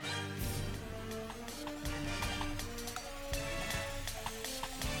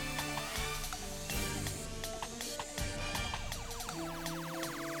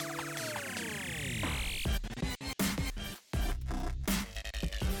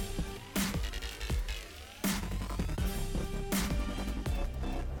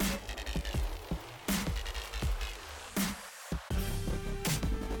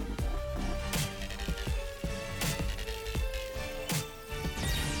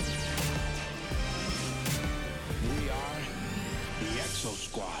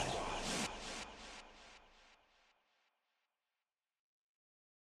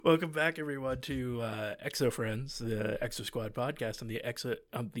Welcome back, everyone, to Exo Friends, the Exo Squad podcast on the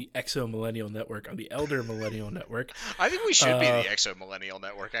Exo Millennial Network, on the Elder Millennial Network. I think we should be Uh, the Exo Millennial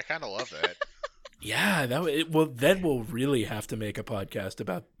Network. I kind of love that. yeah, well, then we'll really have to make a podcast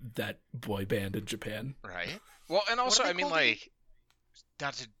about that boy band in Japan. Right? Well, and What also, are they I mean, called again? like,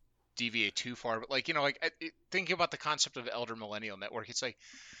 not to deviate too far, but thinking about the concept of Elder Millennial Network, it's like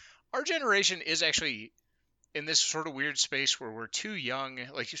our generation is actually in this sort of weird space where we're too young,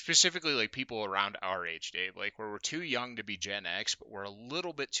 like specifically like people around our age, Dave, like where we're too young to be Gen X, but we're a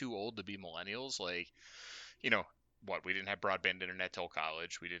little bit too old to be millennials. Like, you know, we didn't have broadband internet till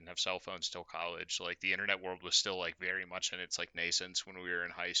college. We didn't have cell phones till college. Like the internet world was still like very much in its like nascence when we were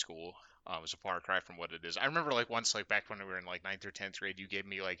in high school. It was a far cry from what it is. I remember like once, like back when we were in like ninth or 10th grade, you gave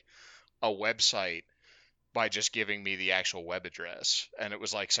me like a website by just giving me the actual web address, and it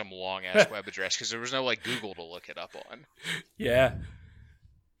was like some long ass web address because there was no like Google to look it up on. Yeah.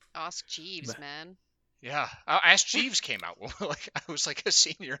 Ask Jeeves, man. Yeah, Ask Jeeves came out when like I was like a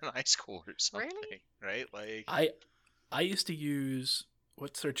senior in high school or something, Really? right? Like I used to use,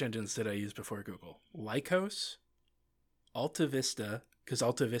 what search engines did I use before Google? Lycos, Alta Vista, because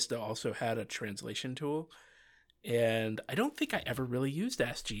Alta Vista also had a translation tool. And I don't think I ever really used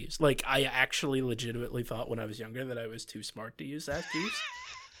Ask Jeeves. Like, I actually legitimately thought when I was younger that I was too smart to use Ask Jeeves.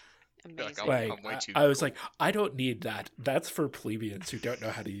 Amazing. Like, Like, I'm way too I was cool. like, I don't need that. That's for plebeians who don't know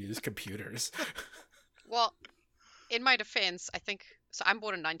how to use computers. Well, in my defense, I think so. I'm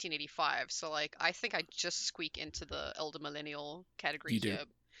born in 1985, so like I think I just squeak into the elder millennial category You do. here.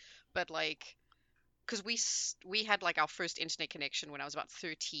 But like, because we had like our first internet connection when I was about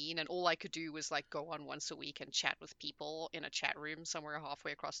 13, and all I could do was like go on once a week and chat with people in a chat room somewhere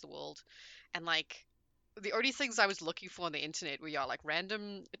halfway across the world, and like the only things I was looking for on the internet were like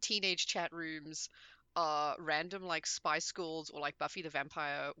random teenage chat rooms, random like spy schools or like Buffy the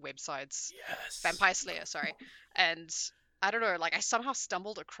Vampire websites, Yes. Vampire Slayer, sorry. And I don't know, like I somehow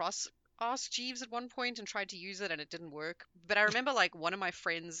stumbled across Ask Jeeves at one point and tried to use it and it didn't work. But I remember like one of my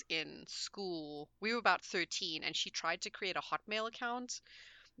friends in school, we were about 13 and she tried to create a Hotmail account,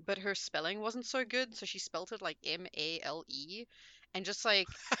 but her spelling wasn't so good, so she spelt it like Male. And just like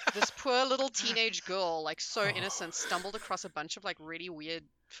this poor little teenage girl, like so Oh. innocent, stumbled across a bunch of like really weird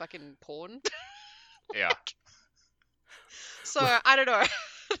fucking porn. Yeah. So I don't know.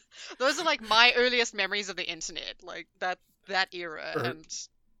 Those are like my earliest memories of the internet, like that era, Er, and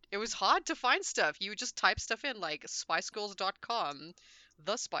it was hard to find stuff. You would just type stuff in like spicegirls.com,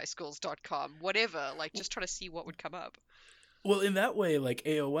 thespicegirls.com, whatever, like just try to see what would come up. well, in that way, like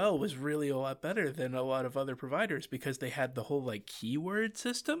AOL was really a lot better than a lot of other providers because they had the whole like keyword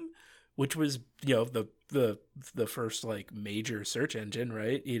system, which was the first like major search engine,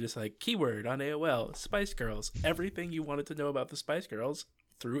 right? You just like keyword on AOL, Spice Girls, everything you wanted to know about the Spice Girls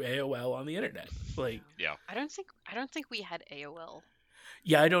through AOL on the internet. Like, Yeah. I don't think we had AOL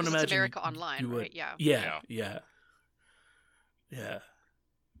yeah, I don't because it's imagine America Online, you would. right? Yeah. Yeah, Yeah. yeah, yeah.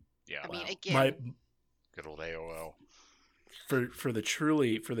 Yeah. I mean, Wow. again, Good old AOL. For the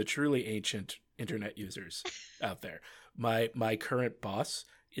truly ancient internet users out there, my current boss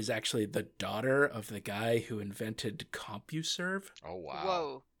is actually the daughter of the guy who invented CompuServe. Oh wow.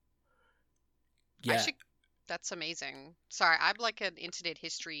 whoa. I Yeah, should. That's amazing. Sorry, I'm like an internet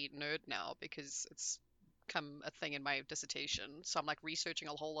history nerd now because it's become a thing in my dissertation. So I'm like researching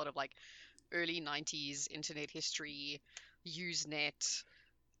a whole lot of like early 90s internet history, Usenet,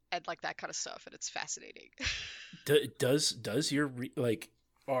 and like that kind of stuff, and it's fascinating. does your like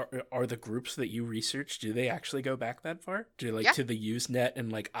are the groups that you research, do they actually go back that far? Do like Yeah. to the Usenet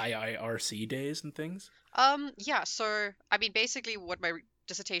and like IIRC days and things? Yeah, so I mean basically what my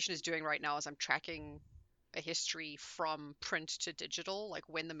dissertation is doing right now is I'm tracking a history from print to digital, like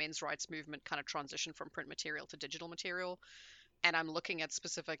when the men's rights movement kind of transitioned from print material to digital material. And I'm looking at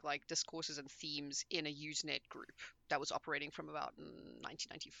specific like discourses and themes in a Usenet group that was operating from about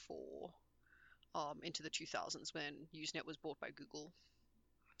 1994 into the 2000s when Usenet was bought by Google.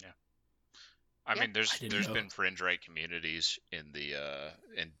 Yeah. I Yeah. mean, I didn't there's know. been fringe right communities in the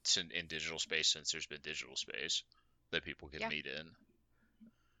in digital space since there's been digital space that people can Yeah. meet in.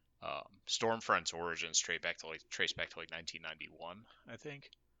 Stormfront's origins trace back to like 1991, I think.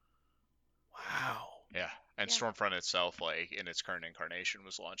 Wow, Yeah, and Yeah. Stormfront itself, like in its current incarnation,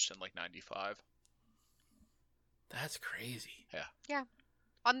 was launched in like '95. that's crazy. Yeah.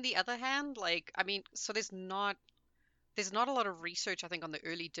 On the other hand, like I mean, so there's not a lot of research I think on the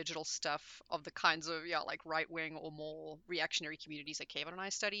early digital stuff of the kinds of like right wing or more reactionary communities that Kevin and I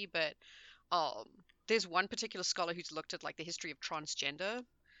study, but um there's one particular scholar who's looked at like the history of transgender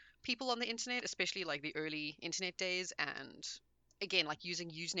people on the internet, especially like the early internet days, and again, like using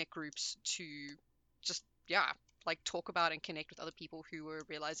Usenet groups to just, yeah, like talk about and connect with other people who were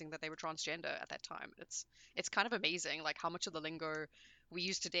realizing that they were transgender at that time. It's kind of amazing, like how much of the lingo we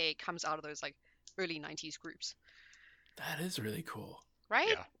use today comes out of those like early 90s groups, That is really cool. right?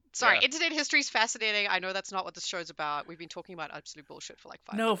 Yeah. Sorry, Yeah. internet history is fascinating. I know that's not what this show's about. We've been talking about absolute bullshit for like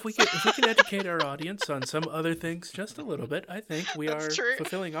 5 No, minutes. if we can educate our audience on some other things just a little bit, I think we That's are true.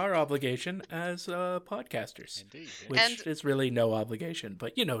 fulfilling our obligation as podcasters, Indeed. which And- is really no obligation,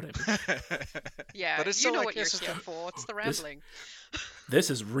 but you know what I mean. Yeah, But it's you still know like, what you're this is here the- for. It's the rambling. This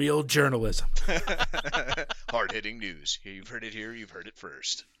is real journalism Hard hitting news. You've heard it here. You've heard it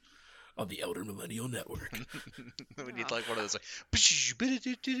first. on the Elder Millennial Network. We need Oh. like one of those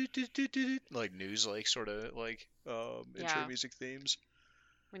like news like sort of like intro Yeah. music themes.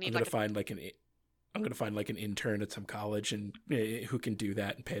 We I'm need gonna like find like an intern at some college and who can do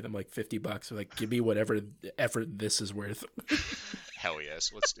that and pay them like $50 or like give me whatever effort this is worth. Hell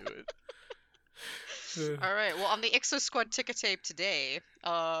yes, let's do it. All right. Well, on the Exo Squad ticker tape today,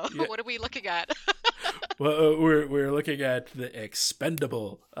 Yeah. what are we looking at? Well, we're looking at the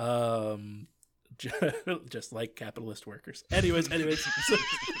expendable, just like capitalist workers. Anyways,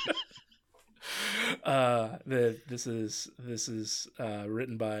 this is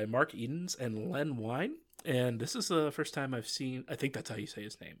written by Mark Edens and Len Wein, and this is the first time I've seen. I think that's how you say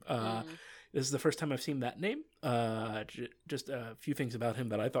his name. This is the first time I've seen that name. Just a few things about him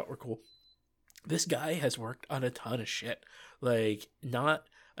that I thought were cool. This guy has worked on a ton of shit. Like,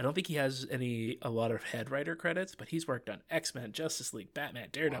 I don't think he has a lot of head writer credits, but he's worked on X-Men, Justice League, Batman,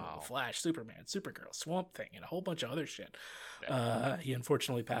 Daredevil, Wow. Flash, Superman, Supergirl, Swamp Thing, and a whole bunch of other shit. Yeah. He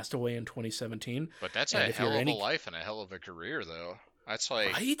unfortunately passed away in 2017. But that's And a if you're hell of any- a life and a hell of a career, though. That's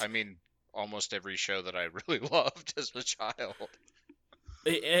like, Right? I mean, almost every show that I really loved as a child.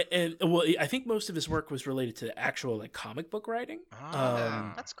 And well, I think most of his work was related to actual like comic book writing.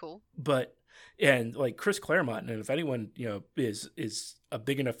 That's cool. But and like Chris Claremont, and if anyone is a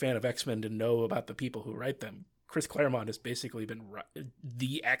big enough fan of X-Men to know about the people who write them, Chris Claremont has basically been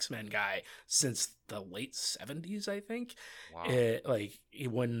the X-Men guy since the late 70s, I think. Wow.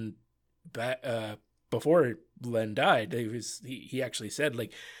 Before Len died, he actually said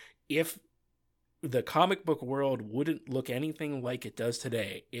like, if the comic book world wouldn't look anything like it does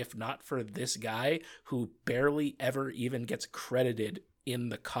today if not for this guy who barely ever even gets credited in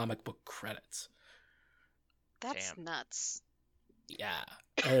the comic book credits. That's Damn. nuts. Yeah,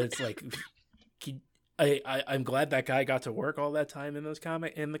 it's like I'm glad that guy got to work all that time in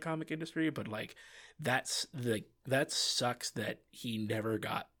the comic industry, but like that sucks that he never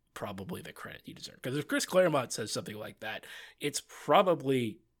got probably the credit he deserved. Because if Chris Claremont says something like that, it's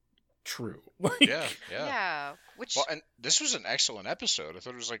probably true. Yeah. Which Well, and this was an excellent episode. I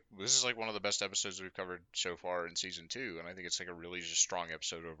thought this is like one of the best episodes we've covered so far in season 2, and I think it's like a really just strong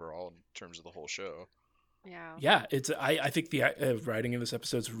episode overall in terms of the whole show. yeah. I think the writing in this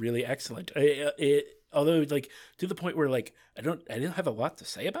episode is really excellent. Although like to the point where like I didn't have a lot to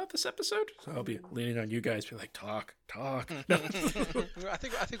say about this episode, so I'll be leaning on you guys to be like talk. No. I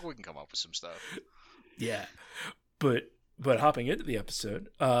think we can come up with some stuff. Yeah, but hopping into the episode,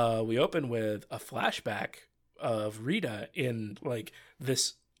 we open with a flashback of Rita in like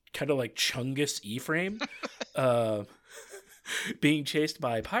this kind of like Chungus E-frame, being chased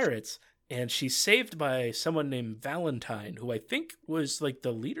by pirates, and she's saved by someone named Valentine, who I think was like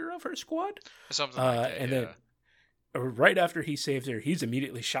the leader of her squad. Something like that. and yeah. then right after he saves her, he's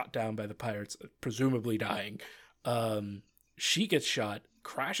immediately shot down by the pirates, presumably dying. She gets shot,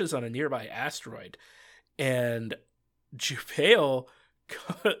 crashes on a nearby asteroid, and Jupail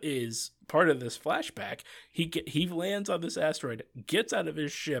is part of this flashback. He lands on this asteroid, gets out of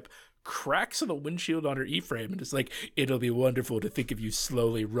his ship, cracks the windshield on her E-frame, and is like, "It'll be wonderful to think of you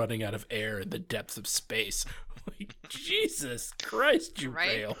slowly running out of air in the depths of space." Like, Jesus Christ, Jupail.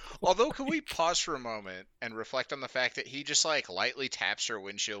 Right? Although, can we pause for a moment and reflect on the fact that he just like lightly taps her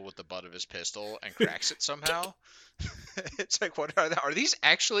windshield with the butt of his pistol and cracks it somehow? It's like, what are these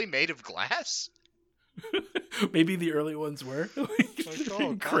actually made of glass? Maybe the early ones were oh,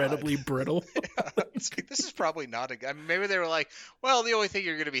 incredibly brittle. It's like, this is probably not I mean, maybe they were like, well, the only thing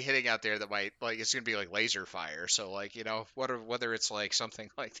you're going to be hitting out there that might like it's going to be like laser fire. So like, you know, whether it's like something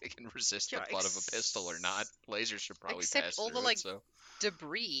like they can resist the Yeah, blood of a pistol or not, lasers should probably Except pass all through the, like, it. So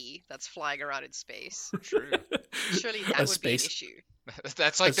Debris that's flying around in space. true. Surely that A would space- be an issue.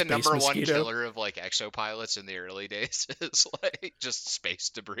 That's like A the space number one mosquito. killer of like exopilots in the early days is like just space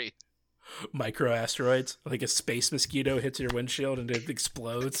debris. Microasteroids, like a space mosquito hits your windshield and it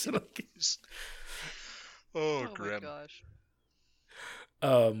explodes. Oh, Oh my grim. gosh.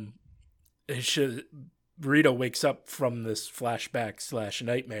 It should, Rita wakes up from this flashback /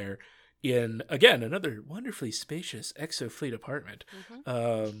 nightmare in, again, another wonderfully spacious Exofleet apartment.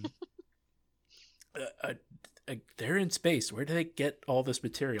 Mm-hmm. They're in space. Where do they get all this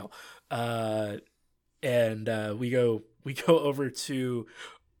material? And we go over to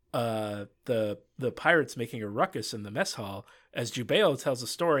the pirates making a ruckus in the mess hall as Jubail tells a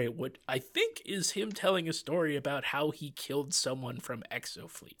story, what I think is him telling a story about how he killed someone from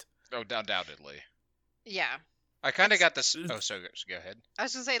Exofleet. Oh, undoubtedly. Yeah. I kind of got this. Oh, so go ahead. I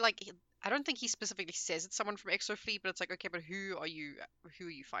was gonna say, like, I don't think he specifically says it's someone from Exofleet, but it's like, okay, but who are you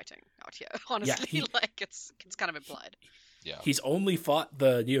fighting out here? Honestly, like, it's kind of implied. Yeah. He's only fought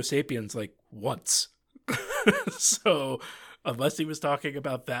the Neo-Sapiens like once. So unless he was talking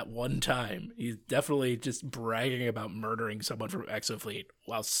about that one time, he's definitely just bragging about murdering someone from Exofleet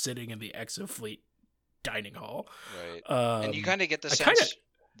while sitting in the Exofleet dining hall. Right. And you kind of get the sense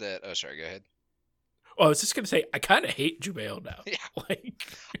that... Oh, sorry, go ahead. Oh, I was just going to say, I kind of hate Jubail now. Yeah. Like,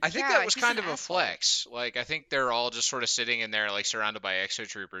 I think that was kind of a flex. Like, I think they're all just sort of sitting in there, like, surrounded by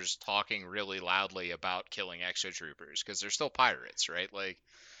exotroopers, talking really loudly about killing exotroopers, because they're still pirates, right? Like,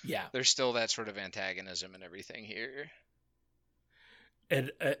 yeah. There's still that sort of antagonism and everything here.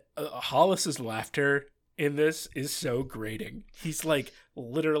 And Hollis's laughter in this is so grating. He's like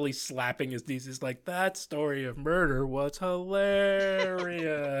literally slapping his knees. He's like, that story of murder was hilarious.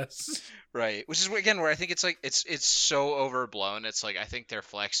 Right. Which is, again, where I think it's like, it's so overblown. It's like, I think they're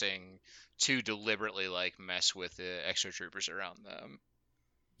flexing to deliberately like mess with the exotroopers around them.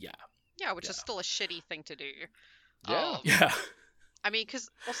 Yeah. Yeah, which is still a shitty thing to do. Yeah. Yeah. I mean, because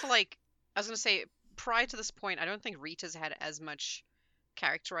also, like, I was going to say, prior to this point, I don't think Rita's had as much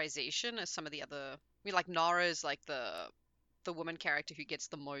characterization as some of the other... I mean, like, Nara is, like, the woman character who gets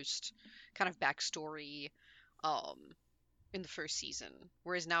the most kind of backstory in the first season.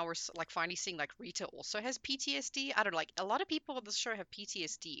 Whereas now we're, like, finally seeing, like, Rita also has PTSD. I don't know, like, a lot of people on this show have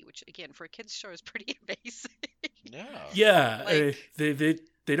PTSD, which, again, for a kid's show is pretty amazing. Yeah. Yeah. Like,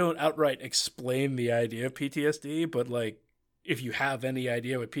 they don't outright explain the idea of PTSD, but, like, if you have any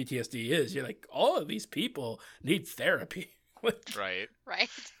idea what PTSD is, you're like, all of these people need therapy. Right. Right.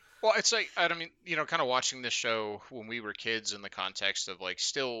 Well, it's like, I mean, you know, kind of watching this show when we were kids in the context of, like,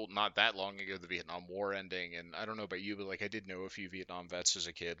 still not that long ago, the Vietnam War ending. And I don't know about you, but, like, I did know a few Vietnam vets as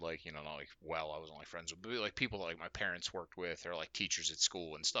a kid, like, you know, not like, well, I was only friends with, but, like, people that, like, my parents worked with or, like, teachers at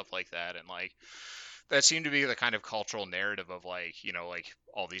school and stuff like that. And, like, that seemed to be the kind of cultural narrative of, like, you know, like,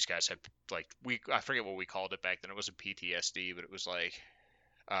 all these guys have, like, I forget what we called it back then. It wasn't PTSD, but it was, like,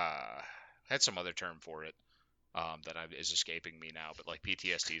 had some other term for it. That is escaping me now, but like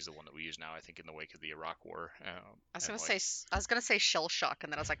PTSD is the one that we use now. I think in the wake of the Iraq War. I was gonna say shell shock,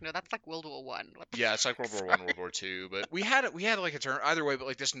 and then I was like, no, that's like World War One. Yeah, it's like World War One, World War Two. But we had like a term either way. But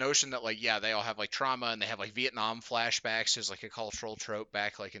like this notion that like they all have like trauma and they have like Vietnam flashbacks is like a cultural trope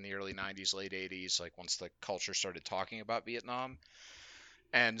back like in the early '90s, late '80s. Like once the culture started talking about Vietnam.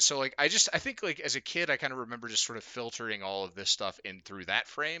 And so, like, I think, like, as a kid, I kind of remember just sort of filtering all of this stuff in through that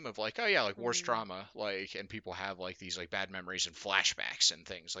frame of, like, oh, yeah, like, war's trauma, like, and people have, like, these, like, bad memories and flashbacks and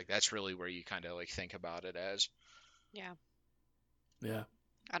things. Like, that's really where you kind of, like, think about it as. Yeah. Yeah.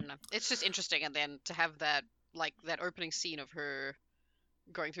 I don't know. It's just interesting. And then to have that, like, that opening scene of her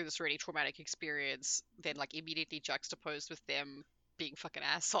going through this really traumatic experience, then, like, immediately juxtaposed with them being fucking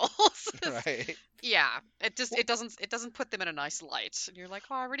assholes. Right. Yeah, it doesn't put them in a nice light, and you're like,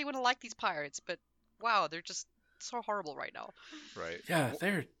 oh, I really want to like these pirates, but wow, they're just so horrible right now. Right. Yeah,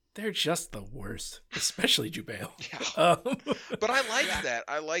 they're just the worst, especially Jubail. Yeah. But I like that.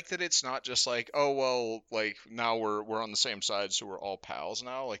 I like that it's not just like, oh well, like now we're on the same side, so we're all pals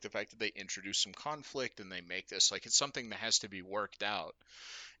now. Like the fact that they introduce some conflict and they make this like it's something that has to be worked out.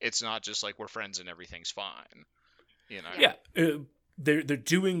 It's not just like we're friends and everything's fine. You know. Yeah. They're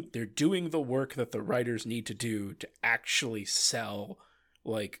doing the work that the writers need to do to actually sell,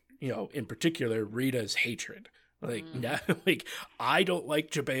 like, you know, in particular Rita's hatred. Like, now, like I don't like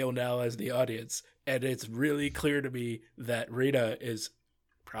Jubail now as the audience, and it's really clear to me that Rita is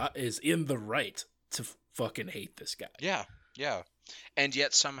in the right to fucking hate this guy. Yeah, yeah. And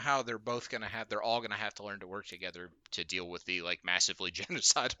yet somehow they're all gonna have to learn to work together to deal with the like massively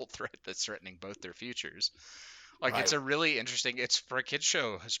genocidal threat that's threatening both their futures. Like, right. It's a really interesting, it's for a kid's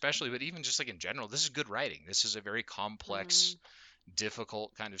show especially, but even just like in general, this is good writing. This is a very complex,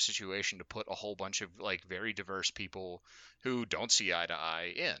 difficult kind of situation to put a whole bunch of like very diverse people who don't see eye to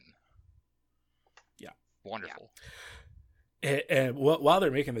eye in. Yeah. Wonderful. Yeah. And while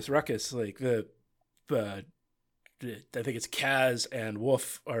they're making this ruckus, like the I think it's Kaz and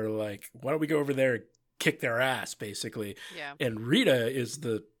Wolf are like, why don't we go over there and kick their ass, basically. Yeah. And Rita is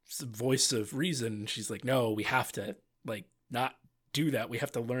the voice of reason. She's like, no, we have to like not do that. We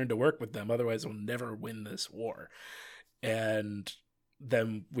have to learn to work with them. Otherwise we'll never win this war. And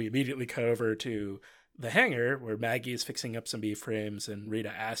then we immediately cut over to the hangar where Maggie is fixing up some E-frames and Rita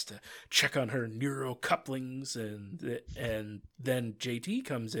asks to check on her neural couplings, and then JT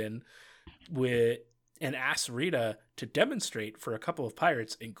comes in and asks Rita to demonstrate for a couple of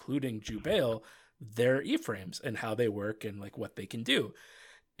pirates, including Jubail, their E-frames and how they work and like what they can do.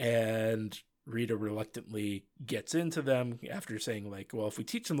 And Rita reluctantly gets into them after saying like, well, if we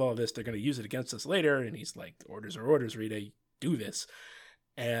teach them all this, they're going to use it against us later. And he's like, orders are orders, Rita, do this.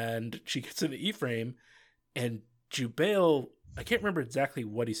 And she gets in the E-frame, and Jubail, I can't remember exactly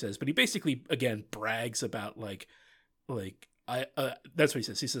what he says, but he basically, again, brags about like that's what he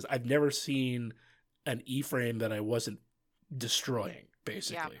says. He says, I've never seen an E-frame that I wasn't destroying,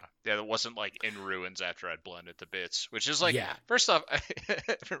 basically. Yeah, that wasn't like in ruins after I'd blown it to bits, which is like, Yeah. first off, I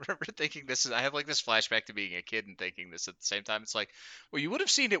remember thinking I have like this flashback to being a kid and thinking this at the same time. It's like, well, you would have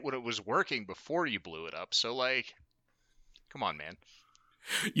seen it when it was working before you blew it up. So like, come on, man.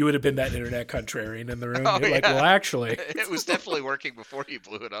 You would have been that internet contrarian in the room. Oh, You're like, yeah. well, actually. It was definitely working before you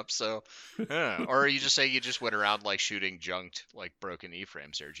blew it up. So, yeah. Or are you just saying you just went around like shooting junked, like broken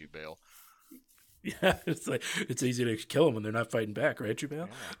E-frames there, Jubail? Yeah, it's like it's easy to kill them when they're not fighting back, right, Jubail?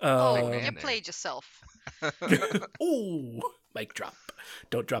 Oh, Like, you man, played yourself. Oh, mic drop.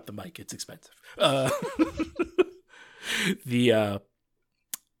 Don't drop the mic. It's expensive.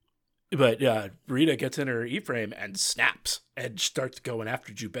 But Rita gets in her E-frame and snaps and starts going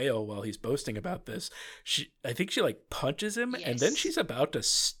after Jubail while he's boasting about this. I think she like punches him, and then Yes. she's about to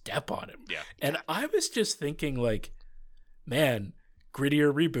step on him. Yeah. And I was just thinking like, man,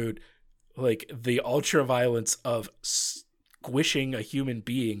 grittier reboot, like the ultra violence of squishing a human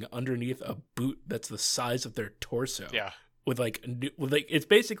being underneath a boot that's the size of their torso. Yeah. With like it's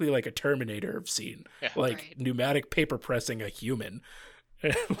basically like a Terminator scene, Yeah. like Right. pneumatic paper pressing a human.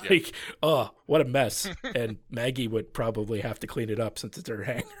 Like, oh, what a mess. And Maggie would probably have to clean it up since it's her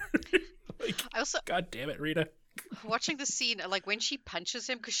hangar. Like, I also, God damn it, Rita. watching the scene, like when she punches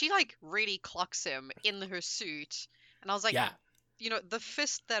him, because she like really clocks him in her suit, and I was like, Yeah. you know, the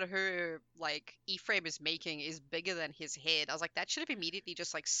fist that her like E-frame is making is bigger than his head. I was like, that should have immediately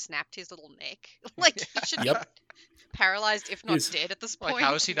just like snapped his little neck. Like he should Yep. be paralyzed, if not His- dead at this point. Like,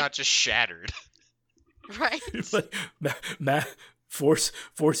 how is he not just shattered? Right? It's like force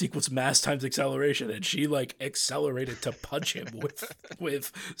equals mass times acceleration, and she like accelerated to punch him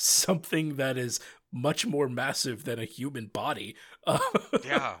with something that is much more massive than a human body.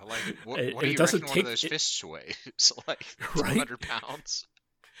 Yeah, like what And do it you doesn't reckon one take of those it- fists weigh? It's like Right? 200 pounds.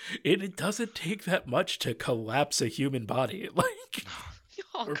 it doesn't take that much to collapse a human body. Like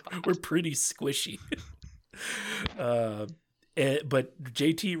Oh god. we're pretty squishy. But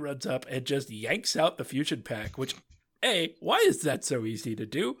JT runs up and just yanks out the fusion pack, which, hey, why is that so easy to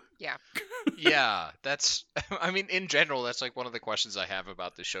do? Yeah, that's. I mean, in general, that's like one of the questions I have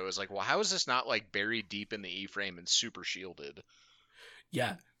about the show is like, well, how is this not like buried deep in the E-frame and super shielded?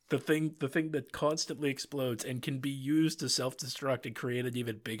 Yeah, the thing that constantly explodes and can be used to self-destruct and create an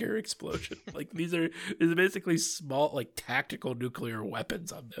even bigger explosion. Like these are basically small, like tactical nuclear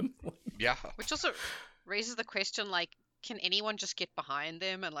weapons on them. Yeah, Which also raises the question, like, can anyone just get behind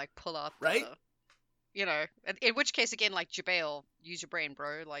them and like pull up Right? you know, in which case again, like Jubail, use your brain,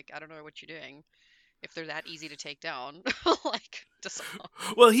 bro. Like, I don't know what you're doing. If they're that easy to take down, like disarm.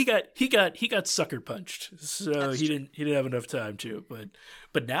 Well, he got sucker punched, so That's he true. didn't have enough time to.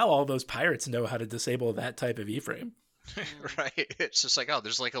 But now all those pirates know how to disable that type of E-frame. right. It's just like, oh,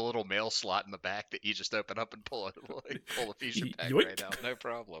 there's like a little mail slot in the back that you just open up and pull a fusion pack Yoink. right out, no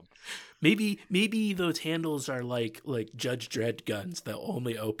problem. Maybe those handles are like Judge Dredd guns that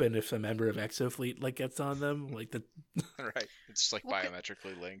only open if a member of Exofleet like gets on them. Like the Right. It's just like Well, could-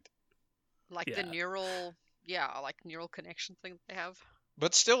 biometrically linked. Like Yeah. the neural connection thing that they have.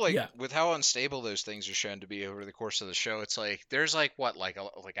 But still, like Yeah. with how unstable those things are shown to be over the course of the show, it's like there's like what, like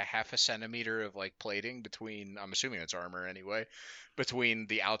a half a centimeter of like plating between. I'm assuming it's armor anyway, between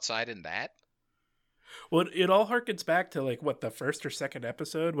the outside and that. Well, it all harkens back to like what the first or second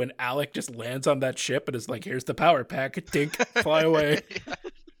episode when Alec just lands on that ship and is like, "Here's the power pack, dink, fly away." Yeah.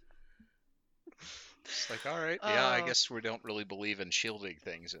 It's like, all right, yeah, I Oh. guess we don't really believe in shielding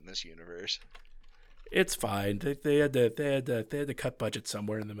things in this universe. It's fine. They had to cut budget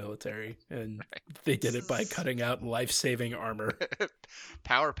somewhere in the military, and they did it by cutting out life-saving armor.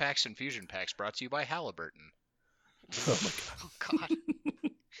 Power packs and fusion packs brought to you by Halliburton. Oh my god! Oh god.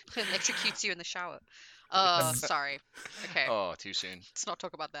 Electrocutes you in the shower. Sorry. Okay. Oh, too soon. Let's not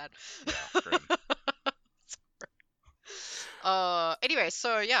talk about that. Yeah, grim. Anyway,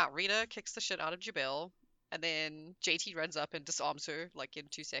 so yeah, Rita kicks the shit out of Jubel, and then JT runs up and disarms her like in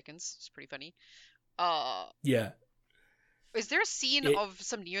 2 seconds. It's pretty funny. Uh, Yeah. is there a scene It of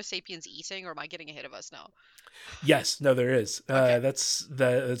some Neo Sapiens eating, or am I getting ahead of us now? Yes, no, there is. Okay. That's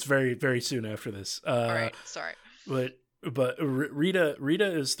very very soon after this. All right, sorry. But Rita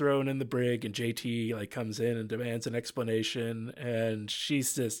is thrown in the brig, and JT like comes in and demands an explanation, and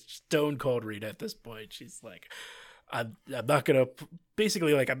she's just stone cold Rita at this point. She's like, I'm not gonna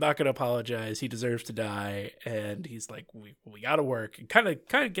basically like I'm not gonna apologize. He deserves to die, and he's like, we gotta work. And kind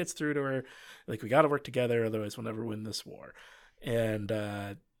of gets through to her, like we gotta work together, otherwise we'll never win this war.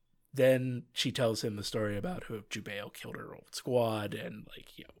 And then she tells him the story about how Jubei killed her old squad, and like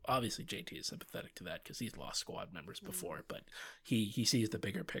obviously JT is sympathetic to that because he's lost squad members before, but he sees the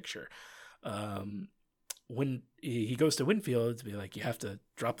bigger picture. When he goes to Winfield to be like, you have to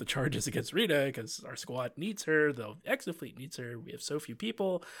drop the charges against Rita because our squad needs her, the Exofleet needs her. We have so few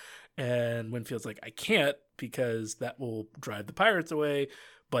people, and Winfield's like, I can't because that will drive the pirates away.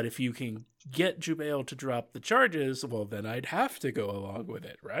 But if you can get Jubei to drop the charges, well, then I'd have to go along with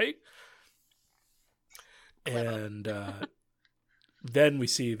it, right? And then we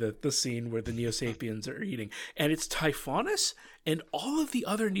see the scene where the Neo-Sapiens are eating. And it's Typhonus and all of the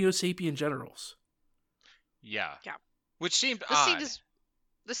other Neo-Sapien generals. Yeah. Yeah. Which seemed The odd.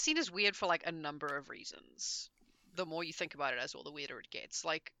 scene is weird for like a number of reasons. The more you think about it, as well, the weirder it gets.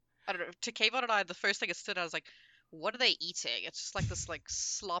 Like, I don't know. To Kayvon and I, the first thing that stood out was like, what are they eating? It's just like this like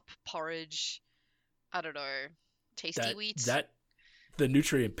slop porridge. I don't know, tasty wheat. The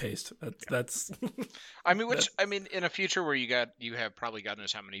nutrient paste. That's I mean, in a future where you have probably God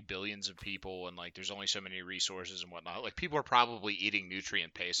knows how many billions of people, and like there's only so many resources and whatnot. Like people are probably eating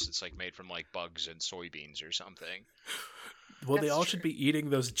nutrient paste that's like made from like bugs and soybeans or something. Well, they That's all true. should be eating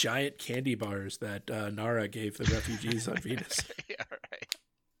those giant candy bars that Nara gave the refugees on Venus. Yeah, right.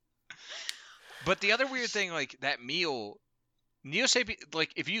 But the other weird thing, like that meal, Neo Sapien,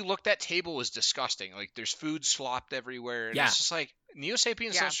 like if you look, that table is disgusting. Like there's food slopped everywhere. And Yeah. It's just like Neo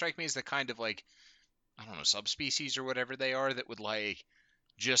Sapiens Yeah. don't strike me as the kind of like, I don't know, subspecies or whatever they are that would like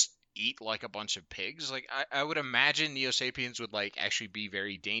just eat like a bunch of pigs. Like I would imagine Neo Sapiens would like actually be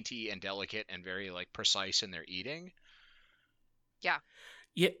very dainty and delicate and very like precise in their eating. Yeah,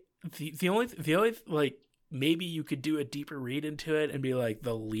 the only like maybe you could do a deeper read into it and be like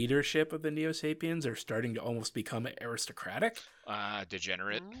the leadership of the Neo Sapiens are starting to almost become aristocratic.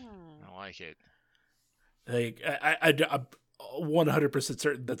 Degenerate. Mm. I like it. Like I'm 100%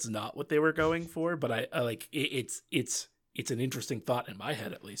 certain that's not what they were going for, but I like it's an interesting thought in my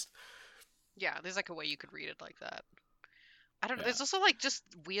head at least. Yeah, there's like a way you could read it like that. I don't know. Yeah. There's also like just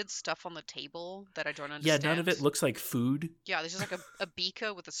weird stuff on the table that I don't Yeah, understand. none of it looks like food. Yeah, there's just like a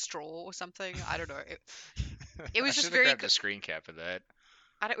beaker with a straw or something. I don't know. It I was just should've very grabbed a screen cap of that.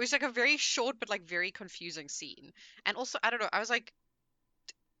 it was like a very short but like very confusing scene. And also, I don't know. I was like,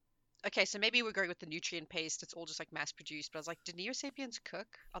 okay, so maybe we're going with the nutrient paste. It's all just like mass produced. But I was like, do Neo Sapiens cook?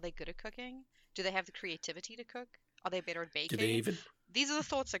 Are they good at cooking? Do they have the creativity to cook? Are they better at baking? Do they even These are the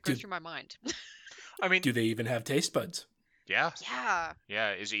thoughts that go do- through my mind. I mean, do they even have taste buds? yeah. Yeah.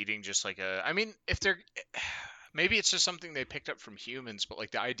 Yeah, is eating just like a. I mean, if they're. Maybe it's just something they picked up from humans, but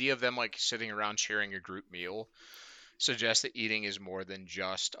like the idea of them like sitting around sharing a group meal suggests that eating is more than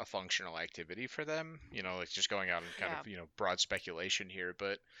just a functional activity for them. You know, like just going out and kind Yeah. of, broad speculation here.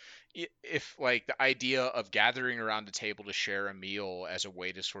 But if like the idea of gathering around a table to share a meal as a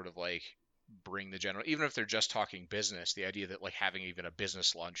way to sort of like bring the general, even if they're just talking business, the idea that like having even a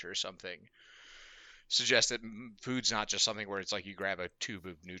business lunch or something suggests that food's not just something where it's like you grab a tube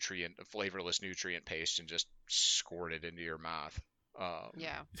of flavorless nutrient paste and just squirt it into your mouth.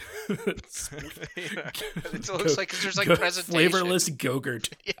 Yeah. It looks like 'cause there's like presentation. Flavorless Go-Gurt.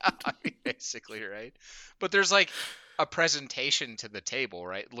 Yeah, I mean, basically, right? But there's like a presentation to the table,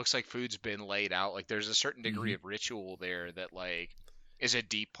 right? It looks like food's been laid out. Like there's a certain degree of ritual there that like is a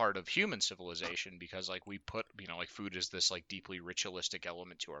deep part of human civilization because like we put, like food is this like deeply ritualistic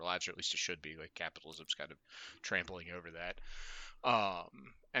element to our lives, or at least it should be. Like capitalism's kind of trampling over that.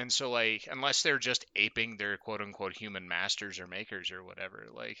 And so like unless they're just aping their quote unquote human masters or makers or whatever,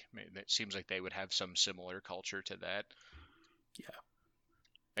 like it seems like they would have some similar culture to that. Yeah.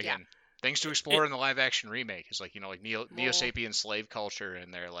 Again, things to explore in the live action remake is like, like Neo Sapien slave culture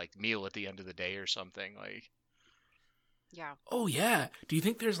and their like meal at the end of the day or something like. Yeah. Oh yeah. Do you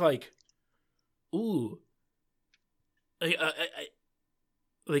think there's like, ooh, I'm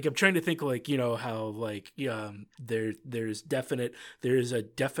trying to think like how like there's a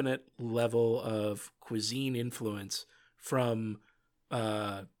definite level of cuisine influence from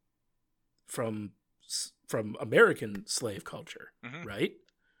from American slave culture, Mhm. right?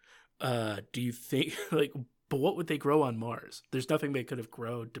 Do you think like, but what would they grow on Mars? There's nothing they could have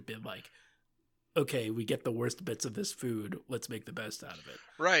grown to be like, okay, we get the worst bits of this food, let's make the best out of it.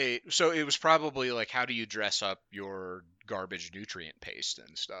 Right. So it was probably like, how do you dress up your garbage nutrient paste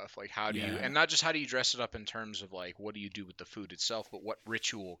and stuff? Like, how do you, Yeah. and not just how do you dress it up in terms of like, what do you do with the food itself, but what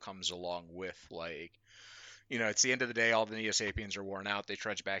ritual comes along with, like, it's the end of the day, all the Neo Sapiens are worn out. They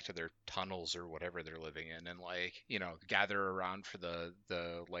trudge back to their tunnels or whatever they're living in and like, gather around for the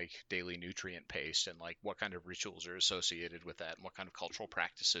like daily nutrient paste, and like what kind of rituals are associated with that and what kind of cultural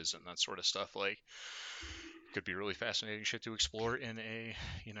practices and that sort of stuff. Like, could be really fascinating shit to explore in a,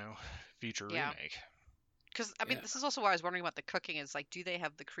 future Yeah. remake. Because I mean, Yeah. this is also why I was wondering about the cooking. Is like, do they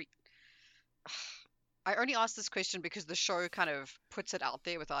have the I only asked this question because the show kind of puts it out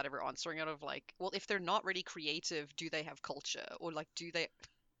there without ever answering it. Of like, well, if they're not really creative, do they have culture, or like, do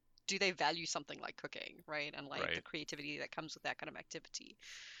they value something like cooking, right? And like the Right. creativity that comes with that kind of activity.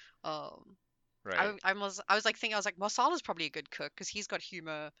 Um, Right. I was like thinking, I was like, Marsala's probably a good cook because he's got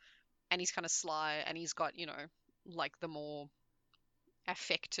humor and he's kind of sly and he's got, like the more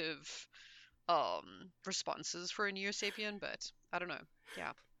effective responses for a Neo Sapien, but I don't know.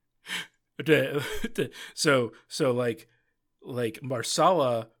 Yeah. So like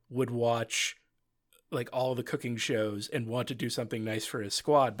Marsala would watch like all the cooking shows and want to do something nice for his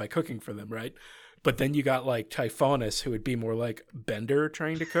squad by cooking for them, right? But then you got like Typhonus, who would be more like Bender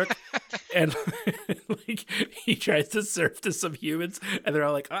trying to cook, and like he tries to serve to some humans, and they're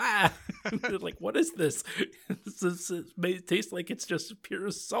all like, "Ah, they're like, what is this? It may taste like it's just pure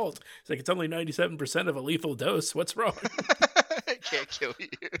salt." It's like it's only 97% of a lethal dose. What's wrong? I can't kill you.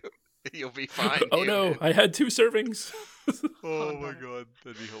 You'll be fine. Oh no, human. I had 2 servings. Oh Oh, my no. god,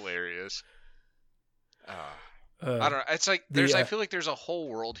 that'd be hilarious. I Uh, don't know. It's like the I feel like there's a whole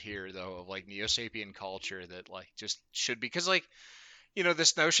world here though of like Neo Sapien culture that like just should be, because like,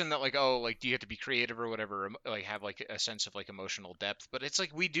 this notion that like, oh, like, do you have to be creative or whatever, like have like a sense of like emotional depth, but it's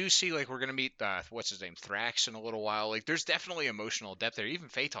like we do see like we're gonna meet what's his name, Thrax, in a little while. Like there's definitely emotional depth there. Even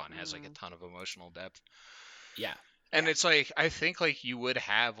Phaeton has like a Mm, ton of emotional depth. yeah, And yeah. it's like, I think like you would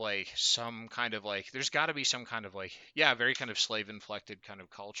have like some kind of like, there's got to be some kind of like, yeah, very kind of slave inflected kind of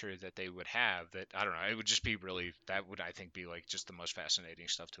culture that they would have, that I don't know, it would just be really, that would, I think, be like just the most fascinating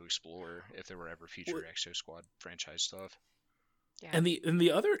stuff to explore if there were ever future Exo Squad franchise stuff. Yeah. and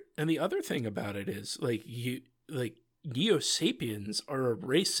the other thing about it is like Neo Sapiens are a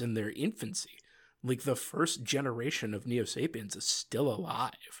race in their infancy. Like the first generation of Neo Sapiens is still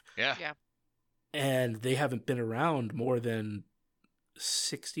alive, Yeah. Yeah. and they haven't been around more than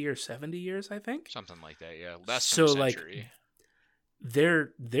 60 or 70 years, I think. Something like that. Yeah. Less than So a like century.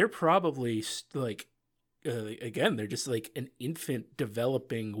 they're probably like again, they're just like an infant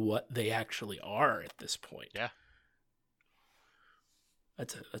developing what they actually are at this point. Yeah.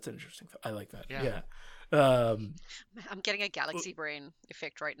 That's an interesting I like that. Yeah. Yeah. I'm getting a galaxy brain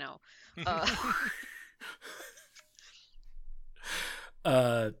effect right now.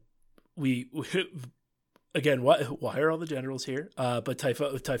 Uh, We again, why are all the generals here? But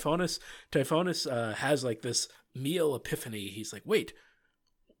Typhonus has like this meal epiphany. He's like, wait,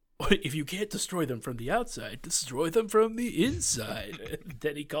 if you can't destroy them from the outside, destroy them from the inside. And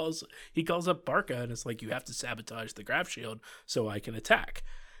then he calls up Barca, and it's like, you have to sabotage the Graph Shield so I can attack.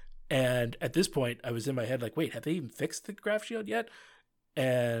 And at this point, I was in my head like, wait, have they even fixed the Graph Shield yet?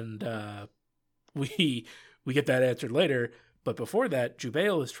 And we get that answered later. But before that,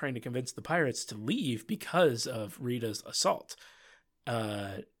 Jubail is trying to convince the pirates to leave because of Rita's assault.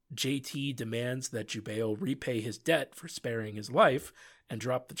 JT demands that Jubail repay his debt for sparing his life and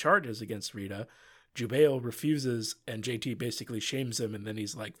drop the charges against Rita. Jubail refuses, and JT basically shames him, and then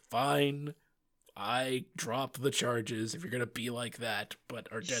he's like, fine, I drop the charges if you're going to be like that, but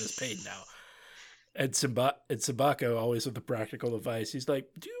our debt is paid now. And Sabako, always with the practical advice, he's like,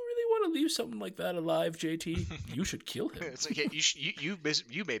 do you really want to leave something like that alive, JT? You should kill him. It's like, yeah,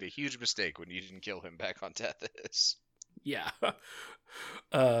 you made a huge mistake when you didn't kill him back on Tethys. Yeah.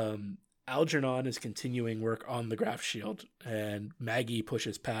 Algernon is continuing work on the Graph Shield, and Maggie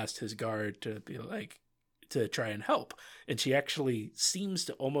pushes past his guard to be like, to try and help. And she actually seems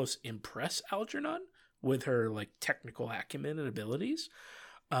to almost impress Algernon with her like technical acumen and abilities.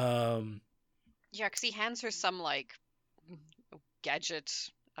 yeah, because he hands her some like gadget,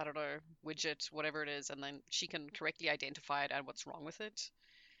 I don't know, widget, whatever it is, and then she can correctly identify it and what's wrong with it.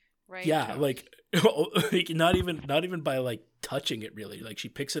 right? Yeah, like like not even by like touching it really. Like she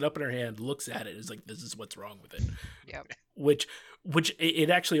picks it up in her hand, looks at it, is like, this is what's wrong with it. Yep. Which it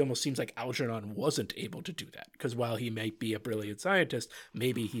actually almost seems like Algernon wasn't able to do that, because while he might be a brilliant scientist,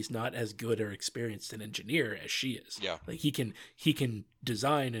 maybe he's not as good or experienced an engineer as she is. Yeah. Like he can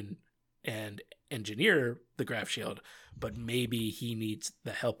design and engineer the graph shield, but maybe he needs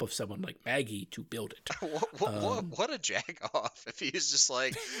the help of someone like Maggie to build it. What a jack off if he's just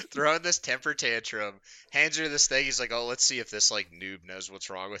like throwing this temper tantrum, hands her this thing, he's like, oh, let's see if this like noob knows what's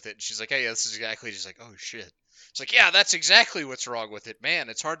wrong with it, and she's like, hey, this is exactly, she's like, oh shit, it's like, yeah, that's exactly what's wrong with it, man,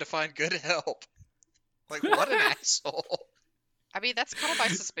 it's hard to find good help. Like, what an asshole. I mean, that's kind of my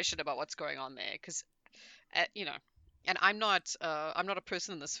suspicion about what's going on there, because, you know, and I'm not a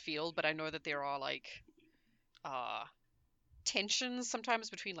person in this field, but I know that there are like tensions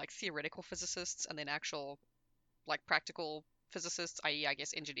sometimes between like theoretical physicists and then actual like practical physicists, i.e., I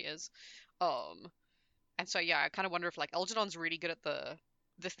guess engineers. And so yeah, I kind of wonder if like Algernon's really good at the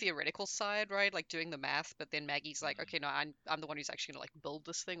theoretical side, right? Like doing the math, but then Maggie's like, okay, no, I'm the one who's actually gonna like build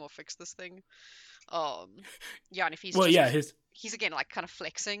this thing or fix this thing. Yeah, and if he's he's again like kind of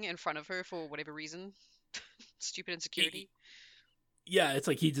flexing in front of her for whatever reason, stupid insecurity. Yeah, it's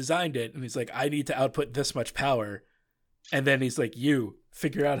like he designed it, and he's like, I need to output this much power, and then he's like, you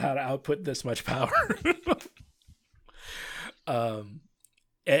figure out how to output this much power. I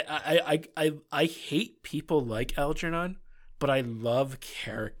hate people like Algernon, but I love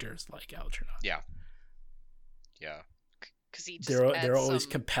characters like Algernon. Yeah. Because he just they're always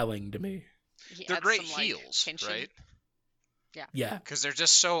compelling to me. They're great heels, right? Yeah. Because they're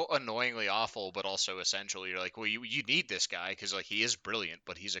just so annoyingly awful, but also essential. You're like, well, you need this guy because like he is brilliant,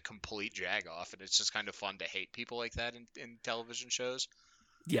 but he's a complete jagoff, and it's just kind of fun to hate people like that in television shows.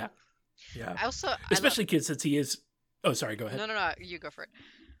 Yeah. Especially because since he is. Oh, sorry. Go ahead. No. You go for it.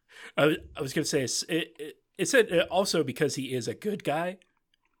 I was going to say it said also because he is a good guy.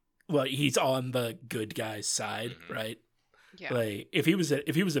 Well, he's on the good guy's side, right? Yeah. Like if he was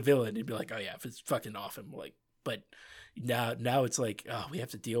a villain, he'd be like, oh yeah, if it's fucking off him. Like, but now it's like, oh, we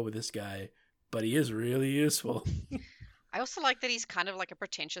have to deal with this guy, but he is really useful. I also like that he's kind of like a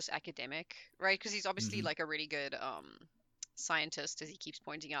pretentious academic, right? Because he's obviously like a really good scientist, as he keeps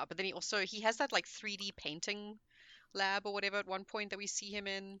pointing out. But then he has that like 3D painting lab or whatever at one point that we see him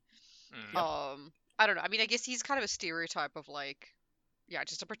in. I don't know. I mean, I guess he's kind of a stereotype of like, yeah,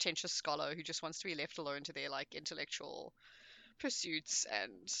 just a pretentious scholar who just wants to be left alone to their like intellectual pursuits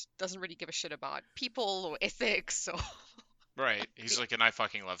and doesn't really give a shit about people or ethics or right. He's like an I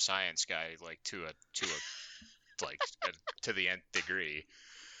fucking love science guy, like to the nth degree.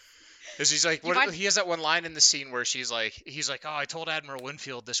 Because he's like, he has that one line in the scene where he's like, oh, I told Admiral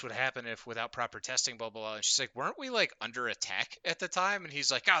Winfield this would happen if without proper testing, blah blah blah. And she's like, weren't we like under attack at the time? And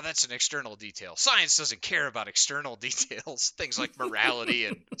he's like, oh, that's an external detail. Science doesn't care about external details, things like morality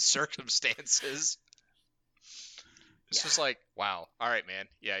and circumstances. It's just like, wow, all right, man,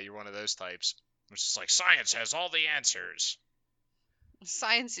 yeah, you're one of those types. It's just like, science has all the answers.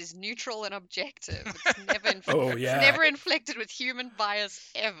 Science is neutral and objective. It's never it's never inflected with human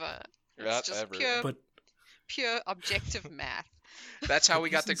bias ever. It's just ever. pure objective math. That's how we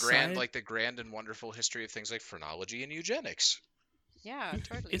got the grand and wonderful history of things like phrenology and eugenics. Yeah,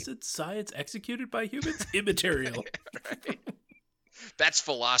 totally. Isn't science executed by humans? Immaterial. Right. That's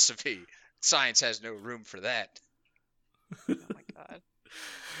philosophy. Science has no room for that. Oh my god.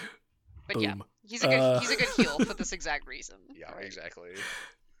 But Boom. yeah, he's a good heel for this exact reason. Yeah, right? exactly.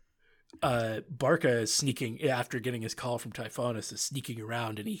 Barca is sneaking after getting his call from Typhonus, is sneaking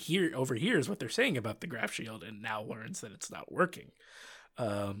around, and he overhears what they're saying about the graph shield, and now learns that it's not working.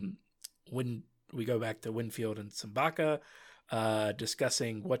 When we go back to Winfield and Simbaka,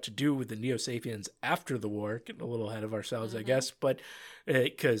 discussing what to do with the Neo-Sapiens after the war, getting a little ahead of ourselves, I guess, but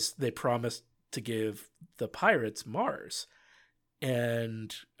because they promised to give the pirates Mars,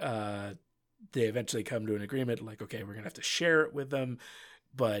 and they eventually come to an agreement, like, okay, we're gonna have to share it with them,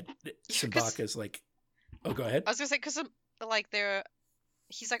 but Simbaka's like, oh, go ahead. I was gonna say, because like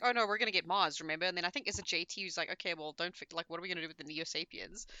he's like, oh no, we're gonna get Mars, remember? And then I think is it JT who's like, okay, well, like, what are we gonna do with the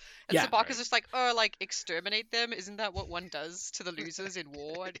Neo-Sapiens? And Simbaka's just like, oh, like exterminate them? Isn't that what one does to the losers in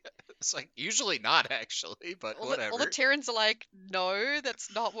war? It's like, usually not actually, but whatever. All the Terrans are like, no,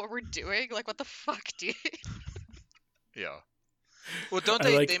 that's not what we're doing. Like, what the fuck, dude? Yeah. Well, don't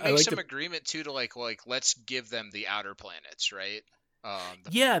they make some agreement too to like let's give them the outer planets, right?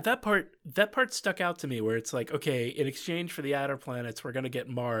 That part stuck out to me, where it's like, okay, in exchange for the outer planets, we're gonna get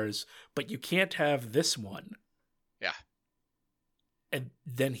Mars, but you can't have this one. Yeah. And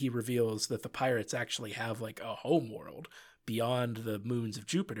then he reveals that the pirates actually have like a home world, beyond the moons of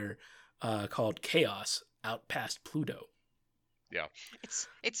Jupiter, called Chaos, out past Pluto. Yeah.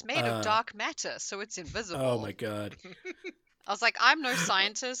 It's made of dark matter, so it's invisible. Oh my god. I was like, I'm no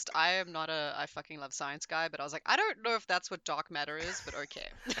scientist. I am not I fucking love science guy, but I was like, I don't know if that's what dark matter is, but okay.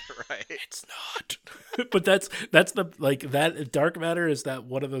 Right. It's not. But that's the, like, that dark matter is that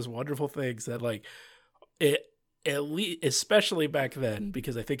one of those wonderful things that, like, it, at least, especially back then,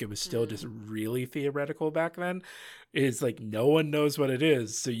 because I think it was still just really theoretical back then, is like no one knows what it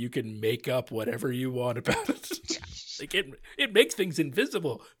is, so you can make up whatever you want about it. Like it makes things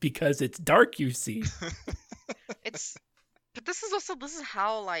invisible because it's dark, you see. But this is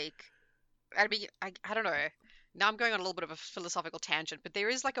how, like, I mean, I don't know. Now I'm going on a little bit of a philosophical tangent, but there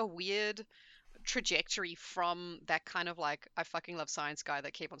is like a weird trajectory from that kind of like I fucking love science guy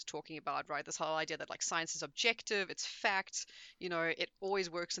that Kayvon's talking about, right? This whole idea that like science is objective, it's fact, it always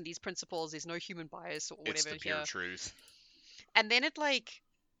works in these principles, there's no human bias or whatever. It's the pure truth. And then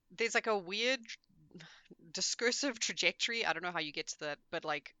there's like a weird discursive trajectory, I don't know how you get to that, but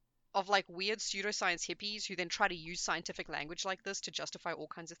like of like weird pseudoscience hippies who then try to use scientific language like this to justify all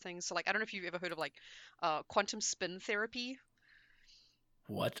kinds of things. So like I don't know if you've ever heard of like quantum spin therapy.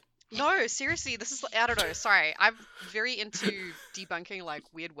 What? No, seriously, this is, I don't know, sorry. I'm very into debunking like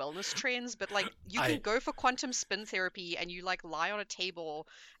weird wellness trends, but like you can go for quantum spin therapy and you like lie on a table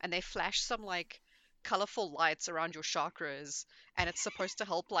and they flash some like colorful lights around your chakras and it's supposed to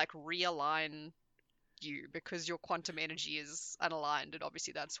help like realign you because your quantum energy is unaligned, and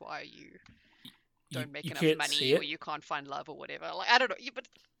obviously that's why you don't make enough money or you can't find love or whatever. Like I don't know, but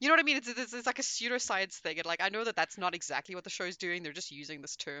you know what I mean? It's like a pseudoscience thing, and like I know that that's not exactly what the show's doing. They're just using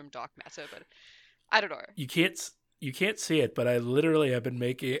this term dark matter, but I don't know. You can't see it, but I literally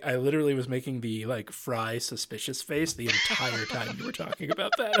was making the like Fry suspicious face the entire time you were talking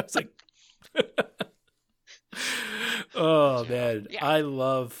about that. I was like, oh man, yeah. I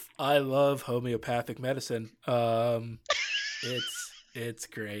love homeopathic medicine. It's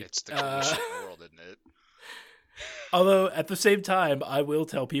great. It's the coolest shit in the world, isn't it? Although at the same time, I will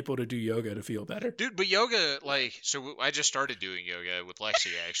tell people to do yoga to feel better. Dude, but yoga, like, so I just started doing yoga with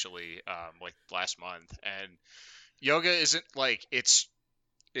Lexi actually, like last month, and yoga isn't like it's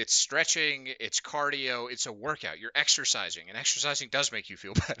stretching, it's cardio, it's a workout. You're exercising, and exercising does make you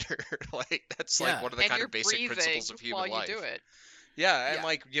feel better. Like that's like one of the kind of basic principles of human life. You do it. Yeah, and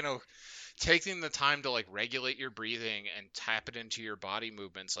like taking the time to like regulate your breathing and tap it into your body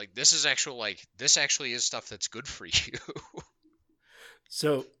movements, like this actually is stuff that's good for you.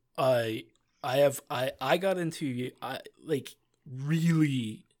 So I got into like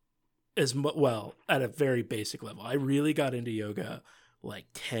really well at a very basic level. I really got into yoga like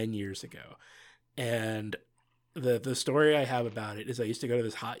 10 years ago, and the story I have about it is I used to go to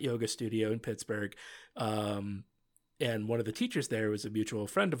this hot yoga studio in Pittsburgh. And one of the teachers there was a mutual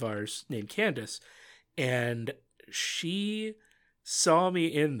friend of ours named Candace. And she saw me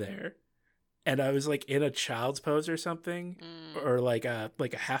in there. And I was like in a child's pose or something. Or like a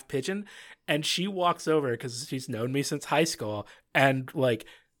half pigeon. And she walks over because she's known me since high school. And like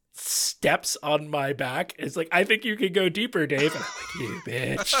steps on my back. It's like, I think you can go deeper, Dave. And I'm like, you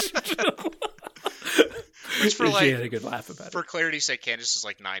bitch. Which for like, she had a good laugh about it. For clarity's sake, Candace is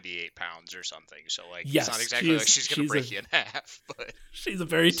like 98 pounds or something. So like, yes, it's not exactly like she's gonna break you in half. But she's a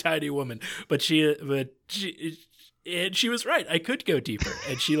very tiny woman. But she was right. I could go deeper,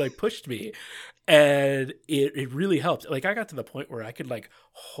 and she like pushed me, and it really helped. Like I got to the point where I could like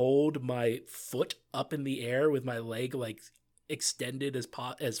hold my foot up in the air with my leg like extended as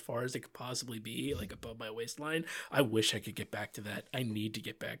far as it could possibly be, like above my waistline. I wish I could get back to that. I need to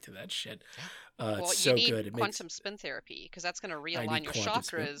get back to that shit. It's so you need good. Quantum spin therapy because that's going to realign your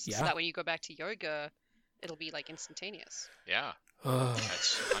chakras, so that when you go back to yoga, it'll be like instantaneous. Yeah,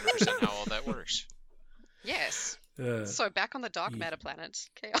 that's 100% how all that works. Yes. So back on the dark matter planet,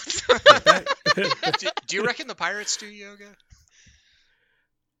 Chaos. Do you reckon the pirates do yoga?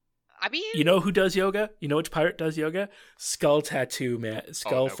 I mean, you know who does yoga? You know which pirate does yoga? Skull tattoo man,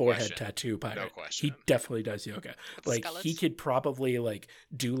 skull forehead tattoo pirate. No question. He definitely does yoga. Like he could probably like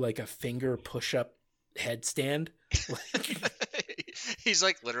do like a finger push-up headstand. He's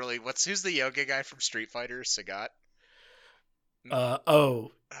like literally who's the yoga guy from Street Fighter? Sagat? No,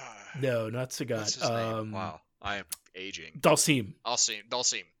 not Sagat. What's his name? Wow, I am aging. Dalsim.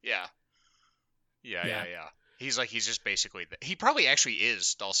 Yeah. He's just basically he probably actually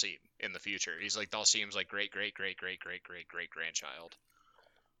is Dalsim in the future. He's like Dalsim's like great grandchild.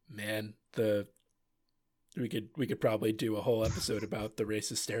 Man, we could probably do a whole episode about the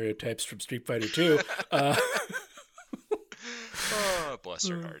racist stereotypes from Street Fighter 2. Oh, bless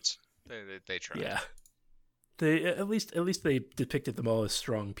their hearts. They try. Yeah. They at least they depicted them all as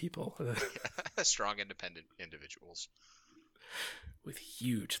strong people Strong, independent individuals. with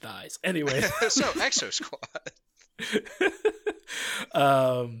huge thighs. Anyway, So, Exo Squad.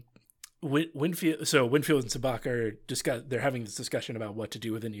 Winfield and Sabaka are they're having this discussion about what to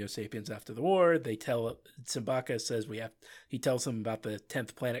do with the Neo Sapiens after the war. They tell Sabaka says he tells them about the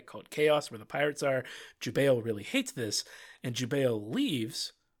 10th planet called Chaos where the pirates are. Jubail really hates this, and Jubail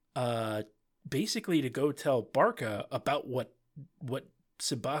leaves basically to go tell Barca about what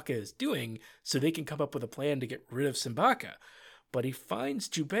Sabaka is doing so they can come up with a plan to get rid of Sabaka. But he finds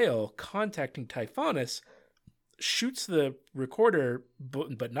Jubail contacting Typhonus, shoots the recorder,